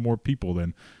being around more people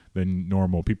than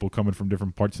normal, people coming from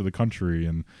different parts of the country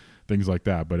and things like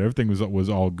that. But everything was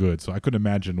all good. So I couldn't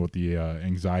imagine what the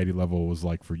anxiety level was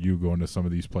like for you going to some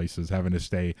of these places, having to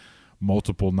stay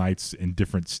multiple nights in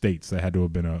different states. That had to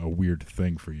have been a weird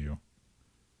thing for you.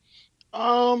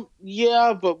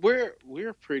 Yeah, but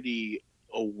we're pretty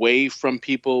away from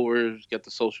people. We've got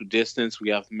the social distance. We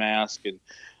have masks, and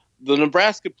the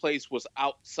Nebraska place was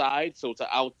outside, so it's an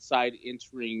outside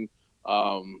entering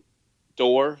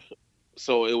door.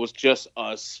 So it was just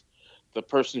us. The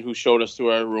person who showed us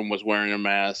through our room was wearing a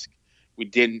mask. We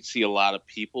didn't see a lot of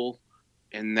people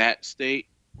in that state.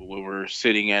 We were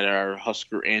sitting at our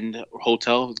Husker Inn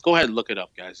hotel. Go ahead and look it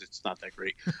up, guys. It's not that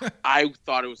great. I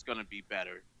thought it was going to be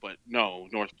better, but no,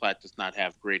 North Platte does not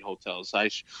have great hotels. I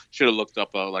should have looked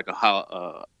up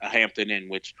a Hampton Inn,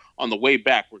 which on the way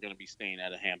back we're going to be staying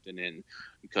at a Hampton Inn,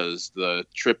 because the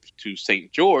trip to St.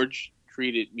 George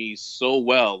treated me so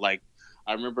well. Like,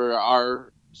 I remember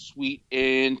our suite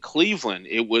in Cleveland.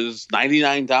 It was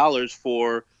 $99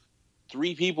 for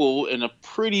 3 people in a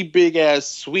pretty big ass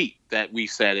suite that we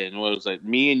sat in. It was like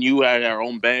me and you had our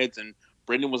own beds, and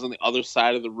Brendan was on the other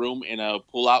side of the room in a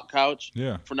pull-out couch.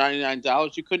 Yeah. For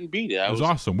 $99, you couldn't beat it. It was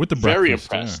awesome with the very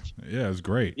breakfast. impressed. Yeah, it was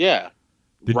great. Yeah.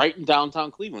 Right in downtown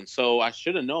Cleveland. So I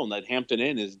should have known that Hampton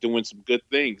Inn is doing some good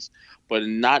things, but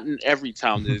not in every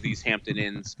town are these Hampton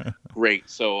Inns great.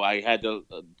 So I had to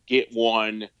get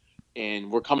one,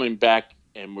 and we're coming back,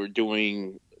 and we're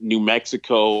doing New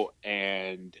Mexico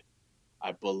and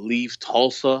I believe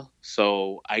Tulsa.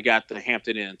 So I got the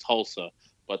Hampton Inn in Tulsa,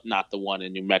 but not the one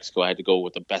in New Mexico. I had to go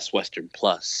with the Best Western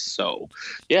Plus. So,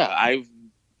 yeah, I've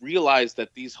realized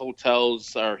that these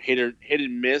hotels are hit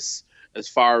and miss as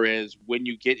far as when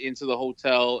you get into the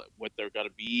hotel, what they're going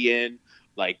to be in,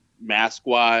 like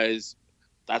mask-wise.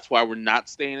 That's why we're not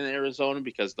staying in Arizona,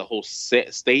 because the whole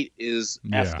state is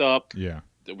effed up. Yeah.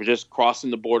 We're just crossing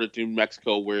the border to New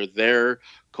Mexico, where their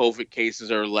COVID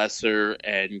cases are lesser,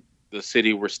 and the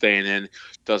city we're staying in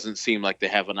doesn't seem like they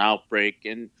have an outbreak.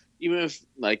 And even if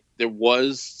like there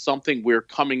was something, we're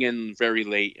coming in very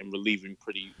late and we're leaving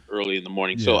pretty early in the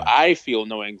morning. Yeah. So I feel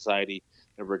no anxiety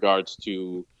in regards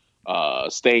to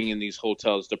staying in these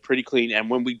hotels. They're pretty clean. And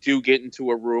when we do get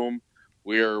into a room,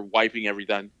 we're wiping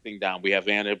everything down. We have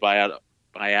antibiotics,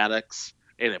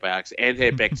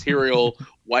 antibacterial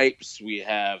wipes. We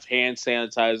have hand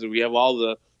sanitizer. We have all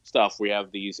the stuff. We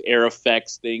have these air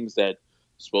effects things that are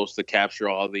supposed to capture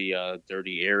all the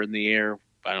dirty air in the air.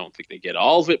 I don't think they get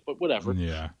all of it, but whatever.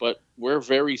 Yeah. But we're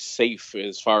very safe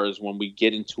as far as when we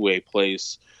get into a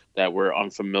place that we're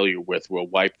unfamiliar with. We'll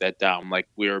wipe that down. Like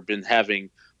we've been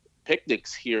having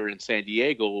picnics here in San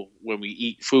Diego. When we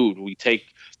eat food, we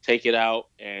take it out,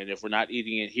 and if we're not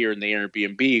eating it here in the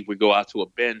Airbnb, we go out to a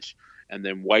bench and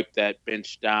then wipe that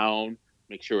bench down,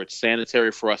 make sure it's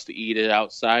sanitary for us to eat it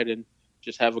outside, and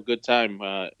just have a good time.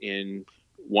 In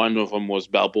one of them was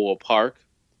Balboa Park,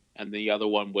 and the other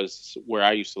one was where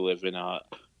I used to live in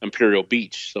Imperial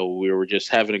Beach. So we were just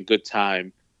having a good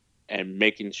time and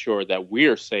making sure that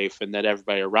we're safe and that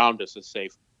everybody around us is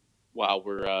safe while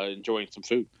we're enjoying some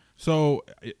food. So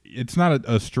it's not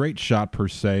a straight shot per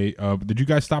se. Did you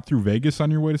guys stop through Vegas on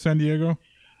your way to San Diego?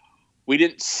 We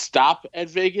didn't stop at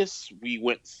Vegas. We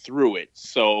went through it.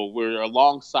 So we're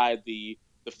alongside the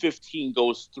 15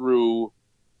 goes through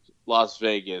Las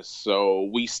Vegas. So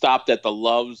we stopped at the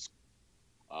Love's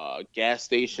gas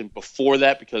station before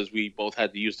that because we both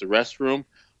had to use the restroom.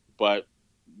 But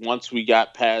once we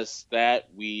got past that,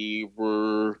 we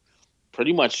were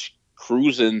pretty much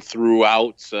cruising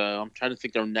throughout. I'm trying to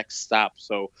think our next stop.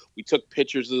 So we took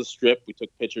pictures of the Strip. We took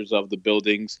pictures of the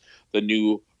buildings. The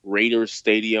new Raiders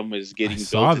Stadium is getting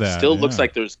built. It still looks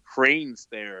like there's cranes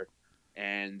there.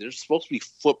 And there's supposed to be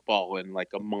football in like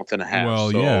a month and a half.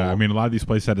 Well, yeah. I mean, a lot of these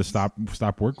places had to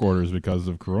stop work orders because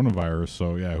of coronavirus.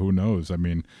 So, yeah, who knows? I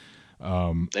mean,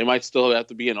 they might still have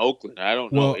to be in Oakland. I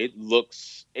don't know.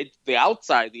 The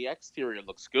outside, the exterior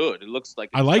looks good. It looks like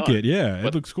I like it. Yeah,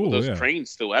 it looks cool. Those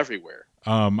cranes still everywhere.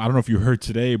 I don't know if you heard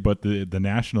today, but the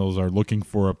Nationals are looking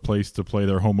for a place to play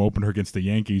their home opener against the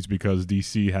Yankees because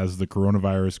DC has the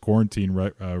coronavirus quarantine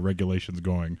regulations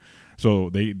going. So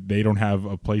they don't have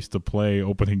a place to play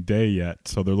opening day yet.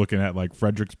 So they're looking at like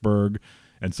Fredericksburg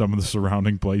and some of the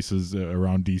surrounding places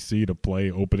around D.C. to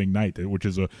play opening night, which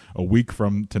is a week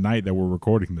from tonight that we're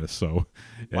recording this. So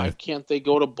why can't they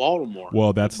go to Baltimore?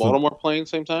 Well, that's Baltimore playing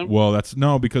same time? Well,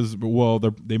 because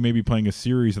they may be playing a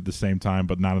series at the same time,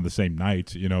 but not on the same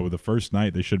night. You know, the first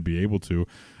night they should be able to.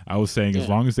 I was saying as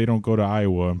long as they don't go to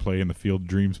Iowa and play in the Field of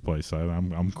Dreams place,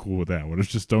 I'm cool with that. Well,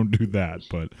 just don't do that,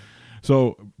 but.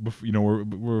 So, you know,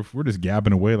 we're just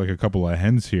gabbing away like a couple of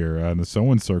hens here in the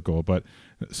sewing circle. But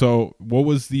so, what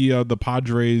was the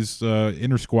Padres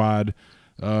inter squad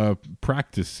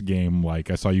practice game like?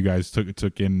 I saw you guys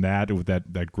took in that with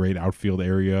that great outfield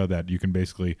area that you can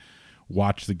basically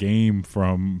watch the game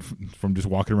from just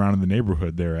walking around in the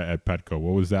neighborhood there at Petco.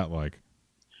 What was that like?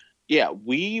 Yeah,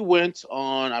 we went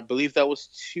on. I believe that was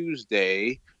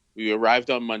Tuesday. We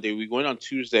arrived on Monday. We went on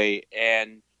Tuesday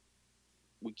and.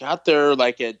 We got there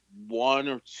like at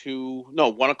 1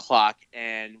 o'clock,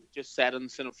 and just sat in the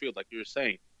center field, like you were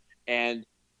saying. And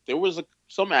there was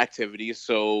some activity.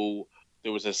 So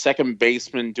there was a second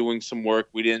baseman doing some work.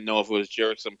 We didn't know if it was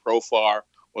Jerickson Profar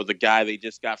or the guy they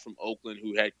just got from Oakland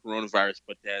who had coronavirus,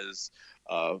 but as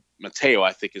Mateo,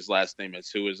 I think his last name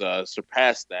is, who has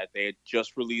surpassed that. They had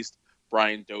just released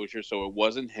Brian Dozier, so it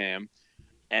wasn't him.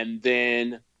 And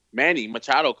then Manny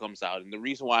Machado comes out, and the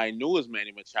reason why I knew it was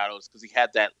Manny Machado is because he had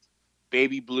that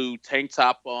baby blue tank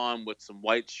top on with some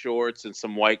white shorts and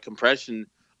some white compression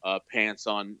pants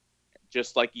on,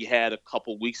 just like he had a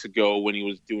couple weeks ago when he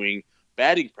was doing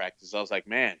batting practice, I was like,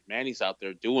 man, Manny's out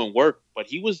there doing work, but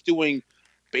he was doing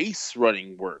base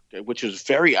running work, which was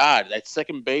very odd. At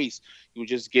second base, he was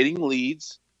just getting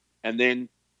leads and then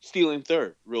stealing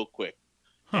third real quick.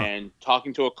 And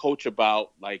talking to a coach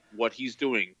about like what he's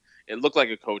doing. It looked like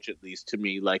a coach, at least to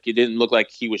me. Like, it didn't look like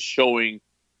he was showing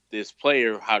this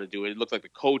player how to do it. It looked like the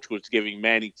coach was giving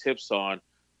Manny tips on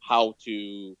how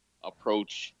to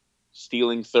approach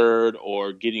stealing third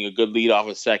or getting a good lead off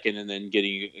a second and then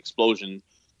getting an explosion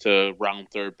to round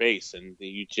third base. And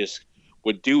you just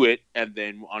would do it. And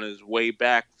then on his way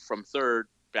back from third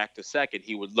back to second,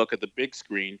 he would look at the big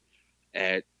screen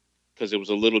because it was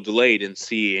a little delayed and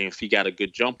see if he got a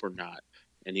good jump or not.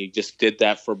 And he just did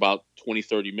that for about 20,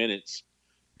 30 minutes.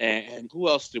 And who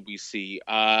else did we see?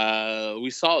 We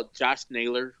saw Josh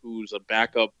Naylor, who's a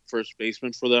backup first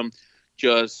baseman for them,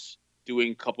 just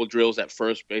doing a couple drills at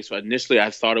first base. So initially,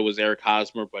 I thought it was Eric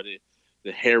Hosmer, but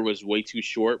the hair was way too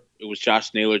short. It was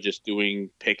Josh Naylor just doing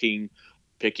picking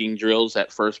drills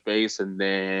at first base. And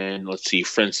then, let's see,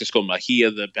 Francisco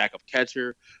Mejia, the backup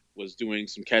catcher, was doing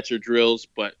some catcher drills.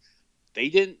 But they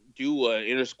didn't do an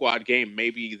inter-squad game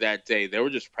maybe that day. They were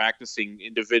just practicing.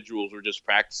 Individuals were just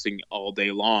practicing all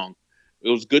day long. It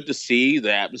was good to see.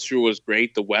 The atmosphere was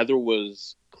great. The weather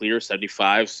was clear,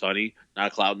 75, sunny, not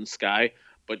a cloud in the sky.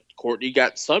 But Courtney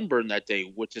got sunburned that day,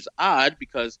 which is odd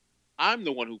because I'm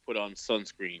the one who put on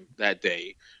sunscreen that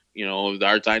day. You know,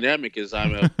 our dynamic is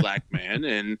I'm a black man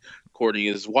and Courtney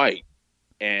is white.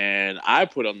 And I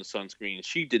put on the sunscreen.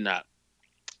 She did not.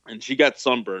 And she got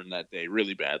sunburned that day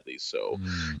really badly. So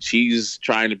she's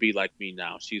trying to be like me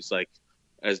now. She's like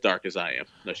as dark as I am.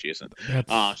 No, she isn't.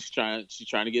 She's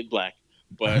trying to get black.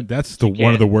 But that's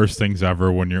one of the worst things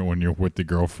ever when you're with the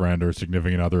girlfriend or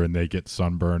significant other and they get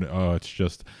sunburned. Oh, it's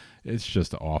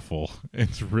just awful.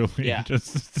 It's really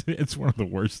it's one of the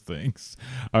worst things.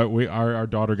 Our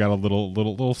daughter got a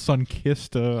little sun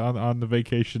kissed on the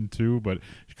vacation too, but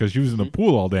because she was in the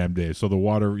pool all damn day, so the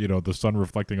water, the sun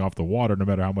reflecting off the water, no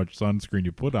matter how much sunscreen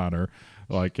you put on her,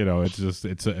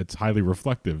 it's highly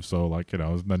reflective. So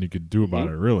there's nothing you could do about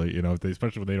it really.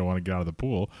 Especially when they don't want to get out of the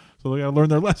pool, so they got to learn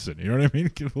their lesson. You know what I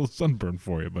mean? Get a little sunburn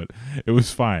for you, but it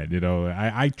was fine.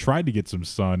 I tried to get some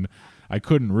sun. I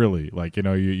couldn't really,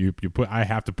 I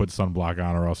have to put sunblock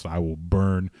on or else I will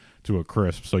burn to a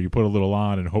crisp. So you put a little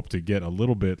on and hope to get a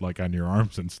little bit on your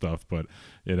arms and stuff. But,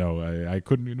 I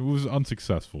couldn't, it was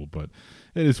unsuccessful, but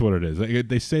it is what it is.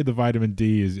 They say the vitamin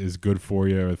D is good for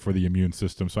you, for the immune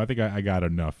system. So I think I got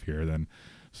enough here then.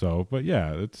 So, but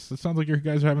yeah, it sounds like you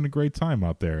guys are having a great time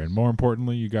out there. And more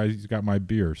importantly, you guys got my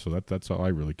beer. So that's all I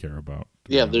really care about.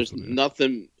 Yeah, there's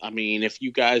nothing. I mean, if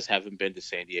you guys haven't been to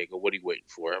San Diego, what are you waiting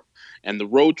for? And the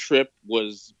road trip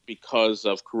was because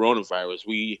of coronavirus.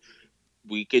 We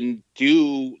can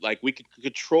do, we can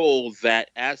control that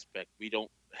aspect. We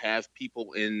don't have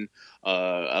people in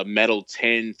a metal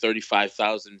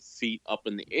 35,000 feet up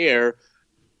in the air,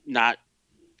 not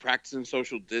practicing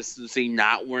social distancing,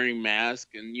 not wearing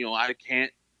masks. And, I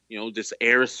can't, this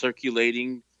air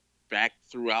circulating back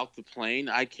throughout the plane.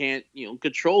 I can't,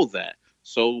 control that.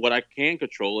 So what I can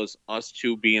control is us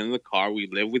two being in the car. We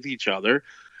live with each other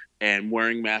and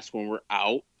wearing masks when we're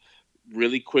out.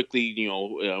 Really quickly,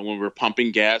 when we're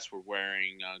pumping gas, we're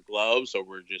wearing gloves, or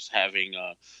we're just having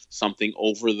something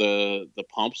over the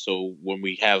pump. So when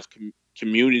we have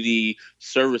community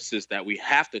services that we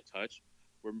have to touch,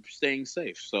 we're staying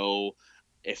safe. So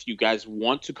if you guys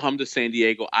want to come to San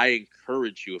Diego, I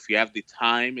encourage you. If you have the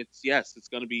time, it's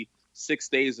going to be 6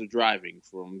 days of driving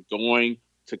from coming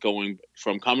to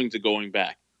going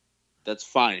back. That's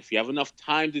fine. If you have enough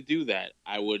time to do that,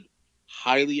 I would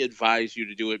highly advise you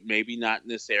to do it. Maybe not in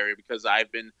this area, because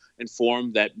I've been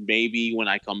informed that maybe when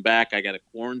I come back, I got to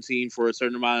quarantine for a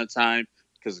certain amount of time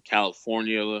because of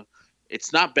California.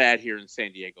 It's not bad here in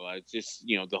San Diego. I just,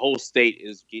 the whole state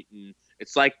is getting,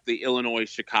 it's like the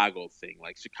Illinois-Chicago thing.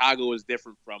 Like, Chicago is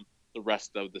different from the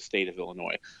rest of the state of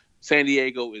Illinois. San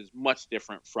Diego is much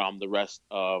different from the rest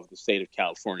of the state of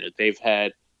California. They've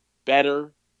had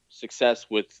better success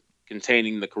with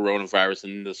containing the coronavirus,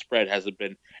 and the spread hasn't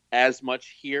been as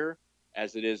much here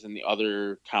as it is in the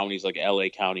other counties like LA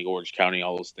County, Orange County,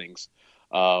 all those things.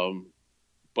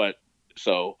 But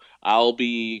so I'll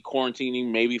be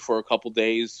quarantining maybe for a couple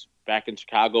days back in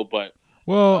Chicago, but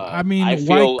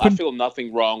I feel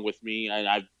nothing wrong with me, and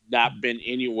I've not been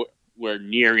anywhere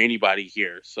near anybody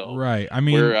here, so right. I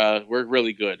mean, we're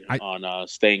really good on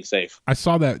staying safe. I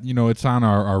saw that it's on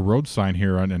our road sign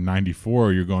here in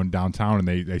 94. You're going downtown, and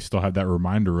they still have that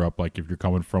reminder up, like if you're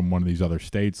coming from one of these other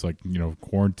states,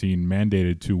 quarantine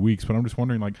mandated 2 weeks. But I'm just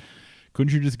wondering,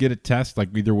 couldn't you just get a test like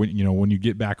either when you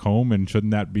get back home, and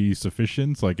shouldn't that be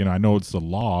sufficient? Like, and I know it's the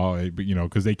law, but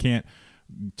because they can't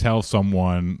tell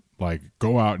someone like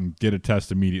go out and get a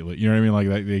test immediately. You know what I mean?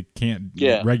 Like they can't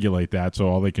regulate that, so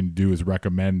all they can do is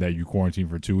recommend that you quarantine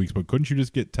for 2 weeks. But couldn't you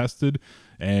just get tested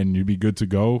and you'd be good to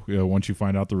go once you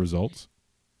find out the results?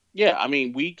 Yeah, I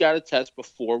mean, we got a test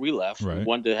before we left. Right. We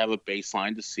wanted to have a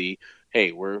baseline to see,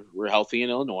 hey, we're healthy in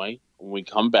Illinois. When we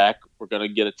come back, we're going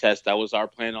to get a test. That was our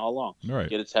plan all along. Right.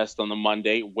 Get a test on the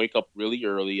Monday, wake up really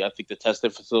early. I think the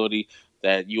testing facility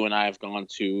that you and I have gone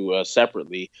to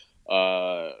separately.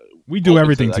 We do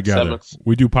everything together.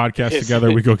 We do podcasts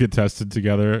together. We go get tested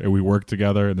together, and we work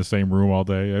together in the same room all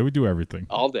day. We do everything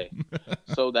all day.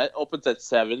 So that opens at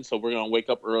 7. So we're gonna wake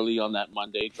up early on that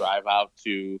Monday, drive out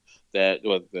to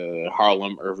the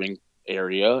Harlem, Irving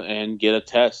area, and get a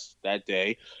test that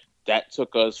day. That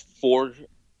took us 4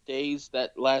 days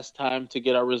that last time to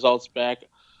get our results back.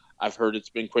 I've heard it's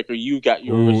been quicker. You got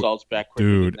your results back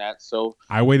quicker than that. So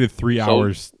I waited 3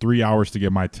 hours to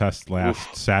get my test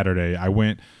last Saturday. I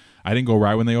didn't go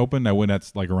right when they opened. I went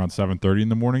at like around 7:30 in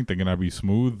the morning, thinking I'd be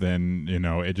smooth. And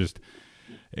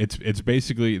it's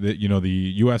basically that the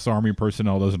U.S. Army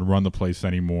personnel doesn't run the place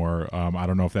anymore. I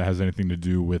don't know if that has anything to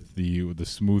do with the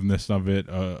smoothness of it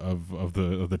of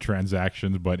the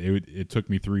transactions, but it took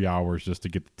me 3 hours just to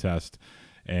get the test.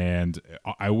 And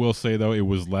I will say, though, it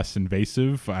was less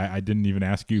invasive. I didn't even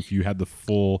ask you if you had the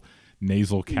full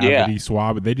nasal cavity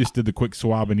swab. They just did the quick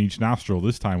swab in each nostril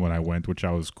this time when I went, which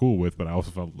I was cool with, but I also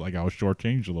felt like I was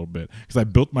shortchanged a little bit because I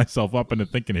built myself up into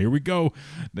thinking, here we go,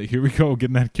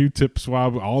 getting that Q-tip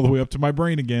swab all the way up to my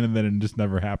brain again, and then it just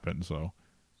never happened. So,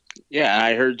 yeah,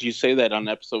 I heard you say that on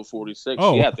episode 46.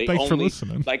 Oh, yeah, thanks for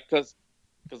listening. Like, because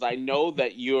I know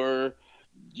that your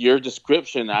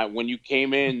description, when you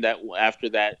came in, that after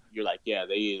that you're like, yeah,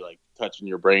 they like touching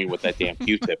your brain with that damn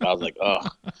Q-tip. I was like, oh,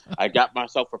 I got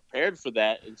myself prepared for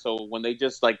that. And so when they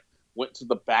just like went to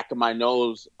the back of my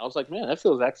nose, I was like, man, that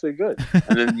feels actually good.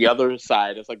 And then the other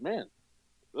side, it's like, man,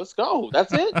 let's go.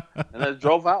 That's it. And I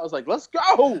drove out. I was like, let's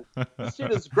go. This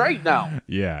shit is great now.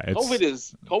 Yeah.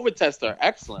 COVID tests are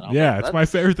excellent. It's my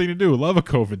favorite thing to do. Love a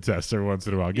COVID test every once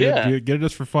in a while. Get it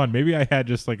just for fun. Maybe I had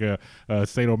just like a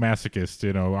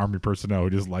sadomasochist, Army personnel who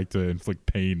just like to inflict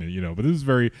pain, but this is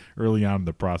very early on in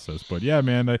the process. But yeah,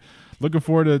 man, looking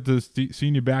forward to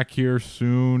seeing you back here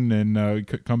soon, and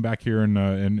come back here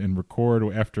and record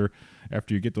after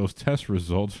you get those test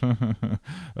results.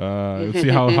 Let's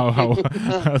see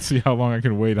let's see how long I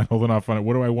can wait on holding off on it.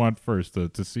 What do I want first?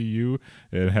 To see you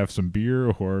and have some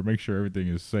beer, or make sure everything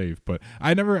is safe? But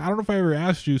I don't know if I ever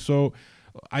asked you, so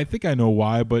I think I know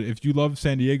why, but if you love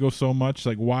San Diego so much,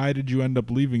 like, why did you end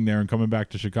up leaving there and coming back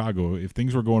to Chicago? If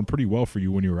things were going pretty well for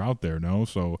you when you were out there, no?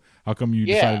 So how come you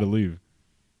decided to leave?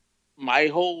 My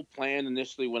whole plan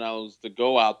initially when I was to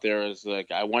go out there is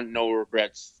like, I want no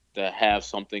regrets, to have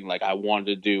something like I wanted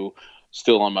to do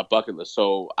still on my bucket list.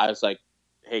 So I was like,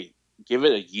 hey, give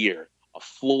it a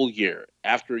full year.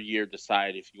 After a year,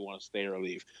 decide if you want to stay or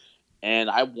leave. And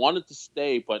I wanted to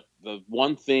stay, but the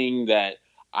one thing that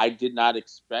I did not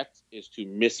expect is to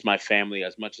miss my family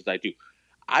as much as I do.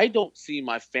 I don't see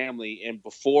my family, and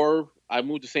before I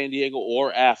moved to San Diego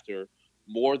or after,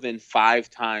 more than 5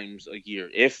 times a year,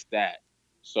 if that.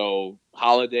 So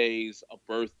holidays, a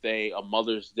birthday, a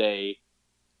Mother's Day,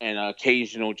 and an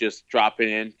occasional just dropping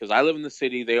in, because I live in the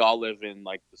city. They all live in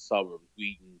like the suburbs,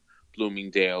 Wheaton,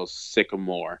 Bloomingdale,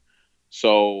 Sycamore.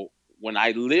 So when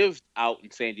I lived out in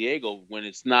San Diego, when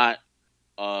it's not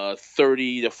a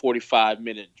 30 to 45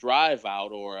 minute drive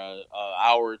out, or a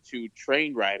hour or 2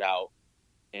 train ride out,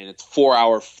 and it's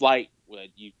 4-hour flight that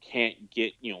you can't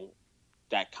get,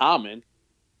 that common,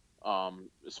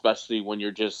 especially when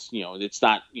you're just, it's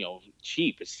not,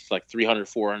 cheap. It's like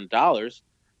 $300, $400.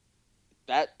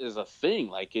 That is a thing.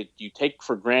 Like, you take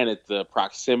for granted the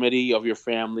proximity of your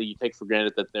family. You take for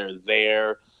granted that they're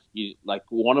there. Like,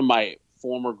 one of my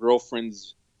former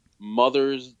girlfriend's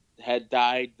mothers had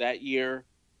died that year,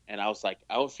 and I was like,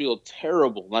 I would feel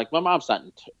terrible. Like, my mom's not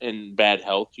in bad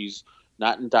health. She's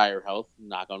not in dire health,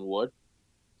 knock on wood,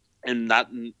 and not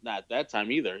that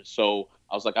time either. So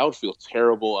I was like, I would feel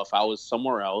terrible if I was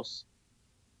somewhere else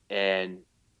and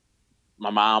my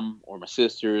mom or my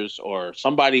sisters or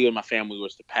somebody in my family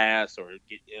was to pass or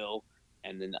get ill,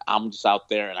 and then I'm just out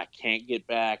there and I can't get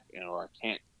back, or I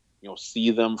can't,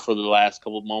 see them for the last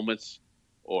couple of moments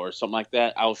or something like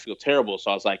that. I would feel terrible.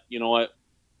 So I was like, you know what?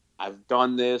 I've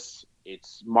done this.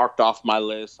 It's marked off my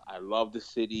list. I love the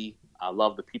city. I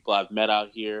love the people I've met out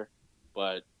here,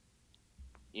 but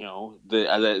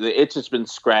the itch has been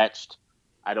scratched.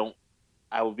 It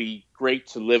would be great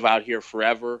to live out here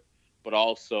forever, but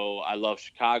also I love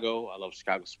Chicago. I love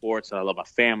Chicago sports, and I love my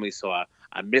family. So I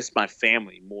miss my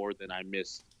family more than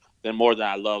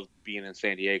I love being in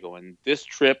San Diego. And this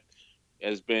trip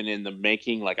has been in the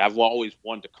making. Like, I've always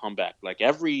wanted to come back. Like,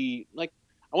 I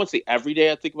wouldn't say every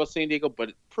day I think about San Diego,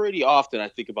 but pretty often I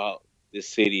think about this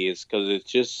city, is because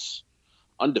it's just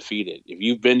undefeated. If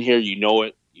you've been here, you know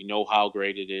it. You know how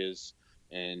great it is.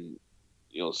 And,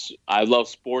 I love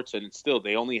sports, and it's still,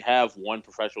 they only have one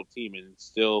professional team, and it's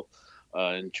still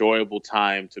an enjoyable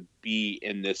time to be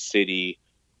in this city,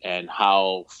 and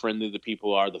how friendly the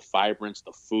people are, the vibrance,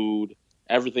 the food,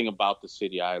 everything about the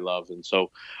city I love. And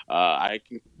so I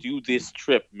can do this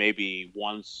trip maybe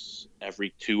once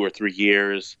every 2 or 3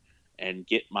 years and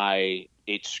get my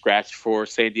itch scratched for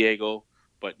San Diego.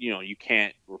 But, you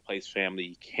can't replace family.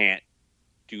 You can't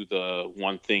do the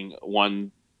one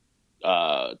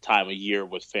time a year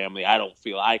with family. I don't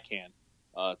feel I can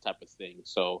type of thing.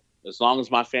 So as long as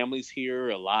my family's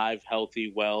here, alive,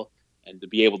 healthy, well, and to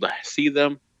be able to see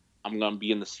them, I'm going to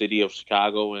be in the city of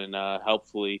Chicago, and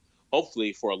hopefully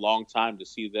for a long time to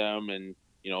see them, and,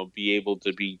 be able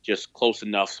to be just close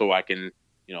enough so I can,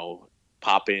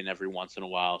 pop in every once in a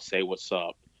while, say what's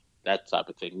up, that type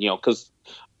of thing. Because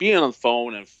being on the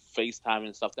phone and FaceTime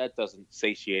and stuff, that doesn't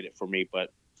satiate it for me.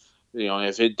 But,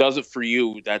 if it does it for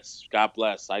you, that's God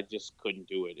bless. I just couldn't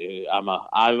do it. I'm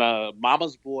a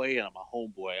mama's boy, and I'm a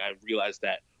homeboy. I realized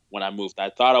that when I moved. I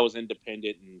thought I was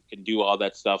independent and can do all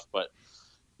that stuff, but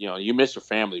you miss your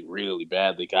family really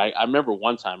badly. I remember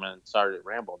one time, and sorry to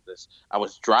ramble on this, I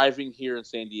was driving here in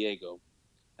San Diego,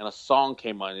 and a song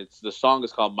came on. The song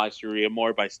is called My Cherie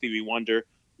Amour by Stevie Wonder.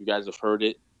 You guys have heard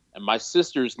it. And my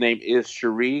sister's name is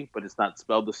Cherie, but it's not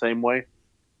spelled the same way.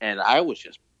 And I was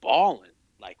just bawling,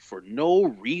 like, for no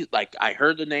reason. Like, I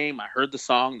heard the name, I heard the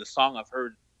song I've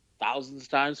heard thousands of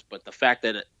times, but the fact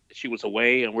that she was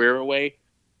away and we were away,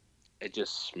 it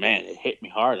just, man, it hit me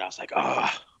hard. I was like,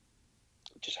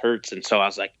 it just hurts. And so I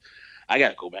was like, I got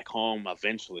to go back home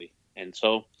eventually. And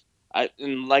so I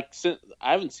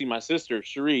haven't seen my sister,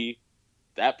 Cherie,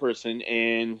 that person,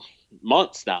 in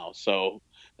months now. So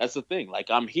that's the thing. Like,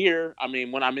 I'm here. I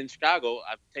mean, when I'm in Chicago,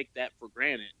 I take that for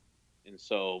granted. And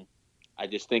so I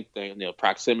just think that,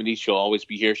 proximity, she'll always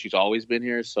be here. She's always been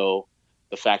here. So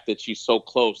the fact that she's so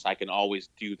close, I can always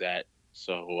do that.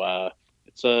 So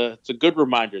it's a good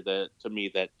reminder to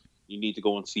me that you need to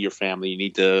go and see your family. You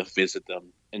need to visit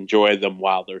them, enjoy them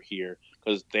while they're here,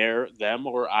 because them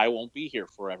or I won't be here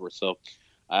forever. So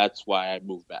that's why I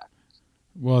moved back.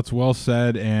 Well, it's well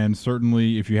said, and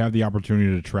certainly if you have the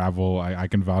opportunity to travel, I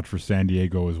can vouch for San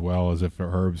Diego as well, as if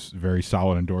Herb's very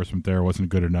solid endorsement there wasn't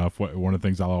good enough. One of the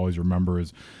things I'll always remember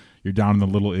is you're down in the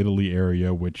Little Italy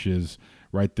area, which is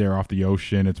right there off the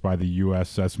ocean. It's by the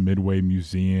USS Midway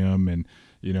Museum, and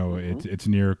it's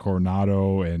near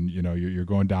Coronado, and you're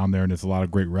going down there, and there's a lot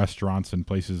of great restaurants and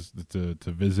places to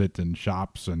visit and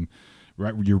shops, and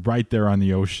you're right there on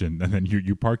the ocean. And then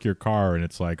you park your car, and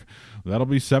it's like, that'll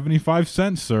be 75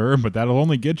 cents, sir, but that'll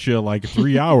only get you like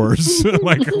 3 hours.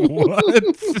 Like, what?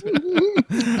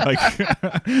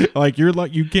 like you're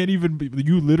like, you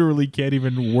literally can't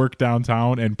even work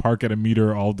downtown and park at a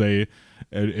meter all day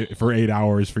for 8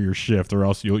 hours for your shift, or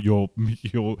else it'll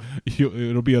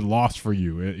be a loss for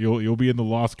you. You'll be in the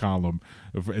loss column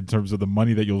in terms of the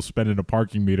money that you'll spend in a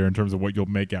parking meter, in terms of what you'll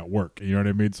make at work. You know what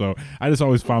I mean? So I just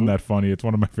always found that funny. It's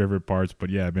one of my favorite parts. But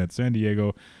yeah, man, San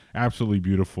Diego, absolutely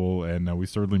beautiful, and we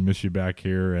certainly miss you back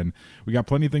here. And we got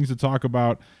plenty of things to talk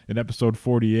about in episode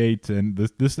 48. And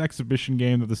this exhibition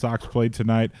game that the Sox played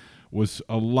tonight was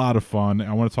a lot of fun.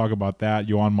 I want to talk about that.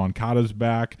 Yoan Moncada's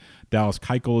back. Dallas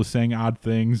Keuchel is saying odd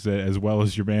things, as well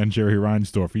as your man Jerry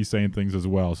Reinsdorf. He's saying things as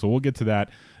well. So we'll get to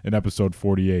that in episode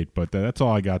 48. But that's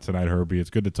all I got tonight, Herbie. It's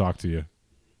good to talk to you.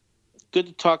 Good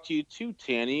to talk to you too,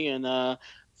 Tanny. And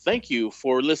thank you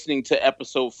for listening to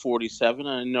episode 47.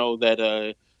 I know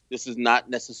that this is not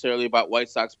necessarily about White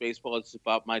Sox baseball. It's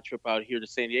about my trip out here to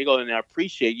San Diego, and I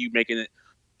appreciate you making it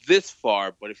this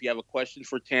far. But if you have a question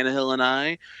for Tannehill and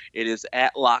I, it is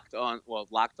at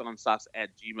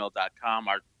LockedOnSox@gmail.com.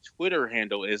 Our Twitter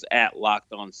handle is at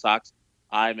LockedOnSox.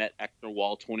 I'm at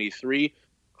EcknerWall23.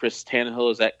 Chris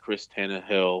Tannehill is at Chris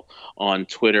Tannehill on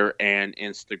Twitter and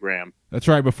Instagram. That's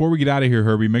right. Before we get out of here,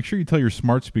 Herbie, make sure you tell your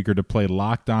smart speaker to play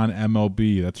Locked On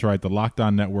MLB. That's right. The Locked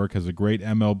On Network has a great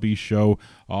MLB show,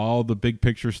 all the big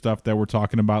picture stuff that we're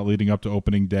talking about leading up to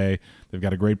opening day. They've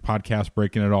got a great podcast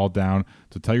breaking it all down.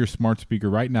 So tell your smart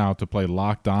speaker right now to play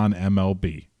Locked On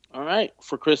MLB. All right.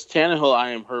 For Chris Tannehill,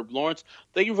 I am Herb Lawrence.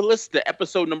 Thank you for listening to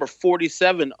episode number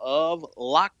 47 of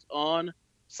Locked On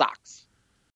Sox.